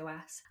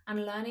PCOS.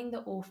 And learning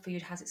that all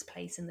food has its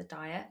place in the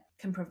diet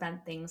can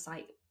prevent things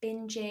like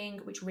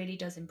binging, which really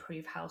does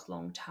improve health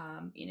long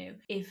term.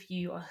 If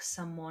you are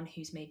someone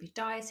who's maybe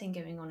dieting,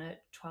 going on a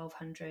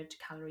 1,200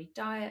 calorie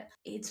diet,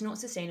 it's not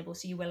sustainable,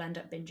 so you will end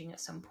up binging at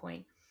some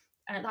point.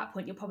 And at that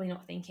point, you're probably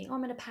not thinking,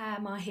 I'm going to pair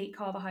my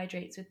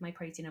carbohydrates with my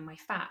protein and my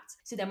fats.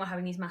 So then we're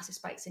having these massive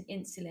spikes in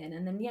insulin.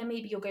 And then,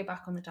 maybe you'll go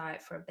back on the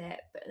diet for a bit.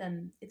 But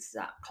then it's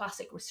that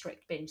classic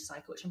restrict binge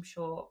cycle, which I'm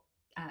sure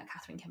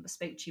Catherine Kemper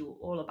spoke to you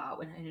all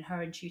about in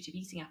her intuitive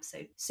eating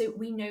episode. So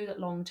we know that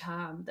long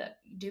term, that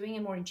doing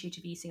a more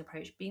intuitive eating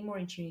approach, being more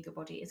in tune with your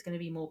body, is going to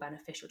be more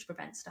beneficial to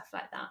prevent stuff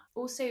like that.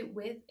 Also,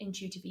 with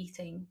intuitive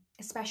eating,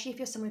 especially if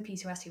you're someone with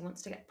PCOS who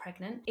wants to get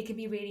pregnant, it can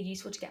be really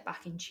useful to get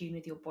back in tune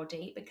with your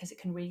body, because it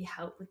can really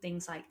help with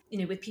things like,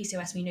 with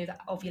PCOS, we know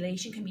that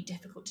ovulation can be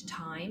difficult to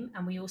time.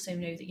 And we also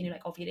know that,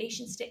 like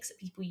ovulation sticks that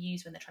people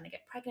use when they're trying to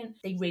get pregnant,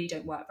 they really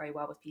don't work very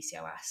well with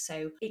PCOS.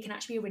 So it can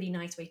actually be a really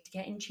nice way to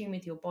get in tune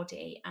with your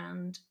body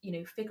and,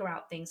 figure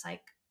out things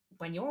like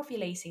when you're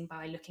ovulating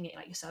by looking at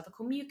like your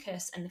cervical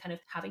mucus and kind of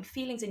having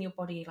feelings in your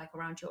body, like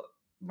around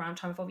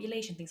time of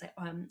ovulation, things like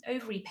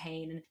ovary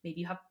pain, and maybe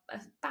you have a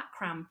back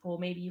cramp, or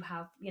maybe you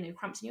have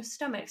cramps in your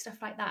stomach,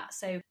 stuff like that.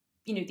 So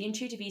the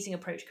intuitive eating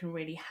approach can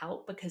really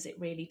help, because it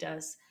really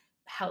does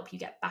help you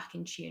get back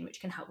in tune,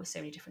 which can help with so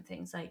many different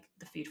things like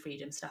the food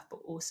freedom stuff, but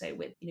also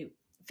with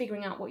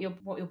figuring out what your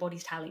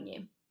body's telling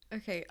you.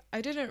 Okay,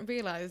 I didn't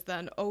realize that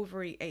an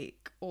ovary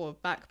ache or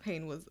back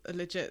pain was a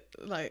legit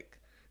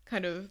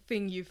kind of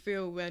thing you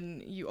feel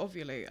when you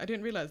ovulate. I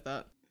didn't realize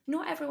that.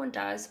 Not everyone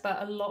does,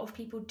 but a lot of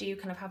people do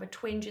kind of have a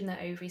twinge in their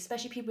ovaries,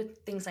 especially people with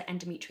things like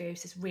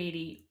endometriosis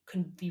really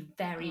can be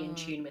very in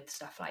tune with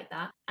stuff like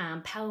that.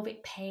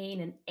 Pelvic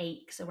pain and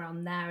aches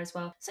around there as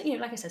well. So,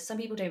 like I said, some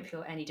people don't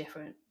feel any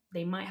different.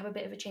 They might have a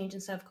bit of a change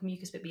in cervical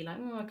mucus, but be like,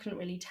 I couldn't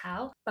really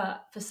tell.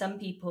 But for some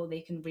people,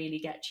 they can really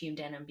get tuned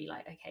in and be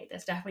like, okay,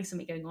 there's definitely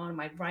something going on.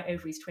 My right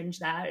ovary's twinge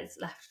there, it's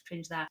left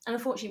twinge there. And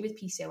unfortunately, with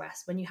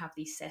PCOS, when you have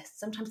these cysts,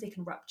 sometimes they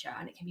can rupture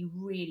and it can be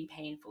really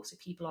painful. So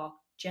people are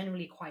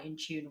generally quite in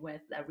tune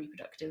with their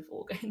reproductive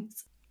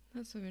organs.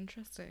 That's so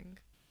interesting.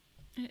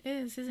 It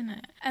is, isn't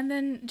it? And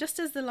then just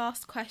as the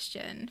last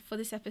question for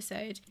this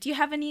episode, do you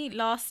have any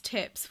last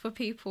tips for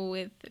people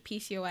with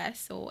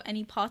PCOS, or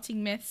any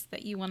parting myths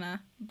that you want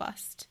to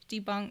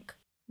debunk?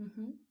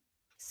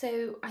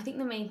 So I think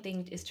the main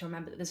thing is to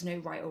remember that there's no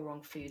right or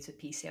wrong foods with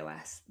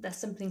PCOS. There's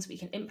some things we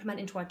can implement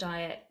into our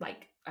diet,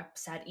 like I've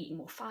said eating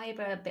more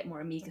fibre, a bit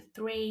more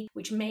omega-3,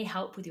 which may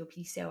help with your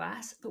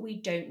PCOS, but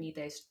we don't need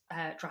those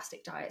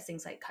drastic diets,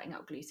 things like cutting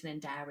out gluten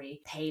and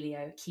dairy,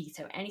 paleo,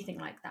 keto, anything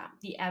like that.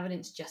 The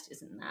evidence just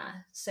isn't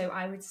there. So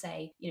I would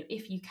say,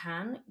 if you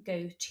can,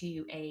 go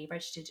to a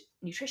registered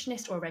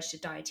nutritionist or a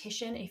registered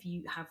dietitian. If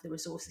you have the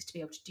resources to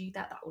be able to do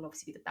that, that will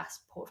obviously be the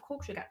best port of call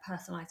because you'll get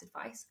personalised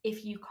advice.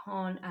 If you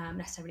can't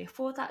necessarily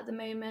afford that at the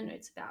moment,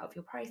 it's a bit out of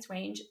your price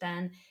range,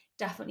 then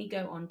definitely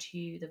go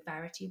onto the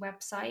Verity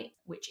website,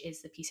 which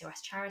is the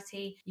PCOS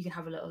charity. You can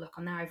have a little look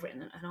on there. I've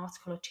written an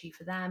article or two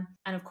for them.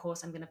 And of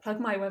course, I'm going to plug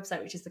my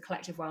website, which is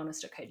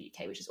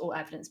thecollectivewellness.co.uk, which is all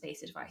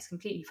evidence-based advice,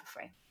 completely for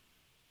free.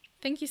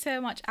 Thank you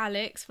so much,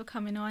 Alex, for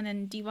coming on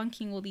and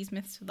debunking all these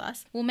myths with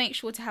us. We'll make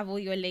sure to have all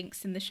your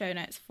links in the show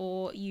notes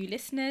for you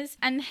listeners.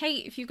 And hey,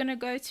 if you're going to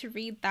go to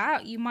read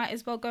that, you might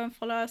as well go and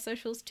follow our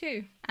socials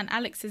too. And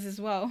Alex's as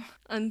well.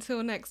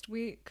 Until next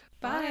week.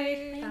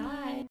 Bye.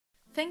 Bye.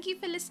 Thank you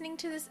for listening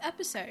to this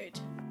episode.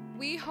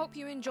 We hope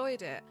you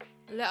enjoyed it.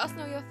 Let us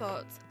know your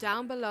thoughts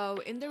down below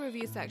in the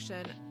review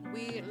section.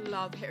 We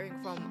love hearing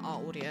from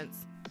our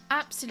audience.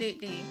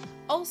 Absolutely.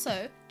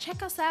 Also,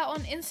 check us out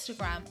on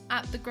Instagram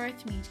at The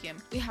Growth Medium.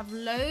 We have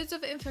loads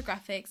of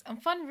infographics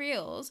and fun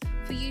reels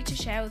for you to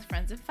share with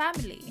friends and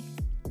family.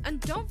 And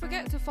don't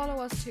forget to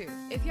follow us too.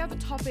 If you have a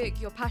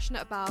topic you're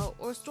passionate about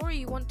or a story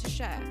you want to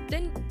share,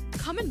 then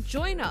come and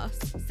join us.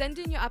 Send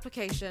in your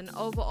application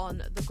over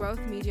on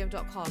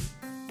thegrowthmedium.com.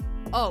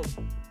 Oh,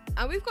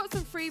 and we've got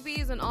some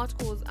freebies and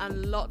articles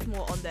and lots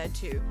more on there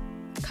too.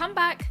 Come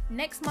back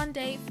next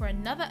Monday for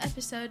another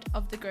episode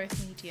of The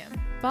Growth Medium.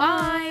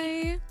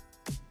 Bye.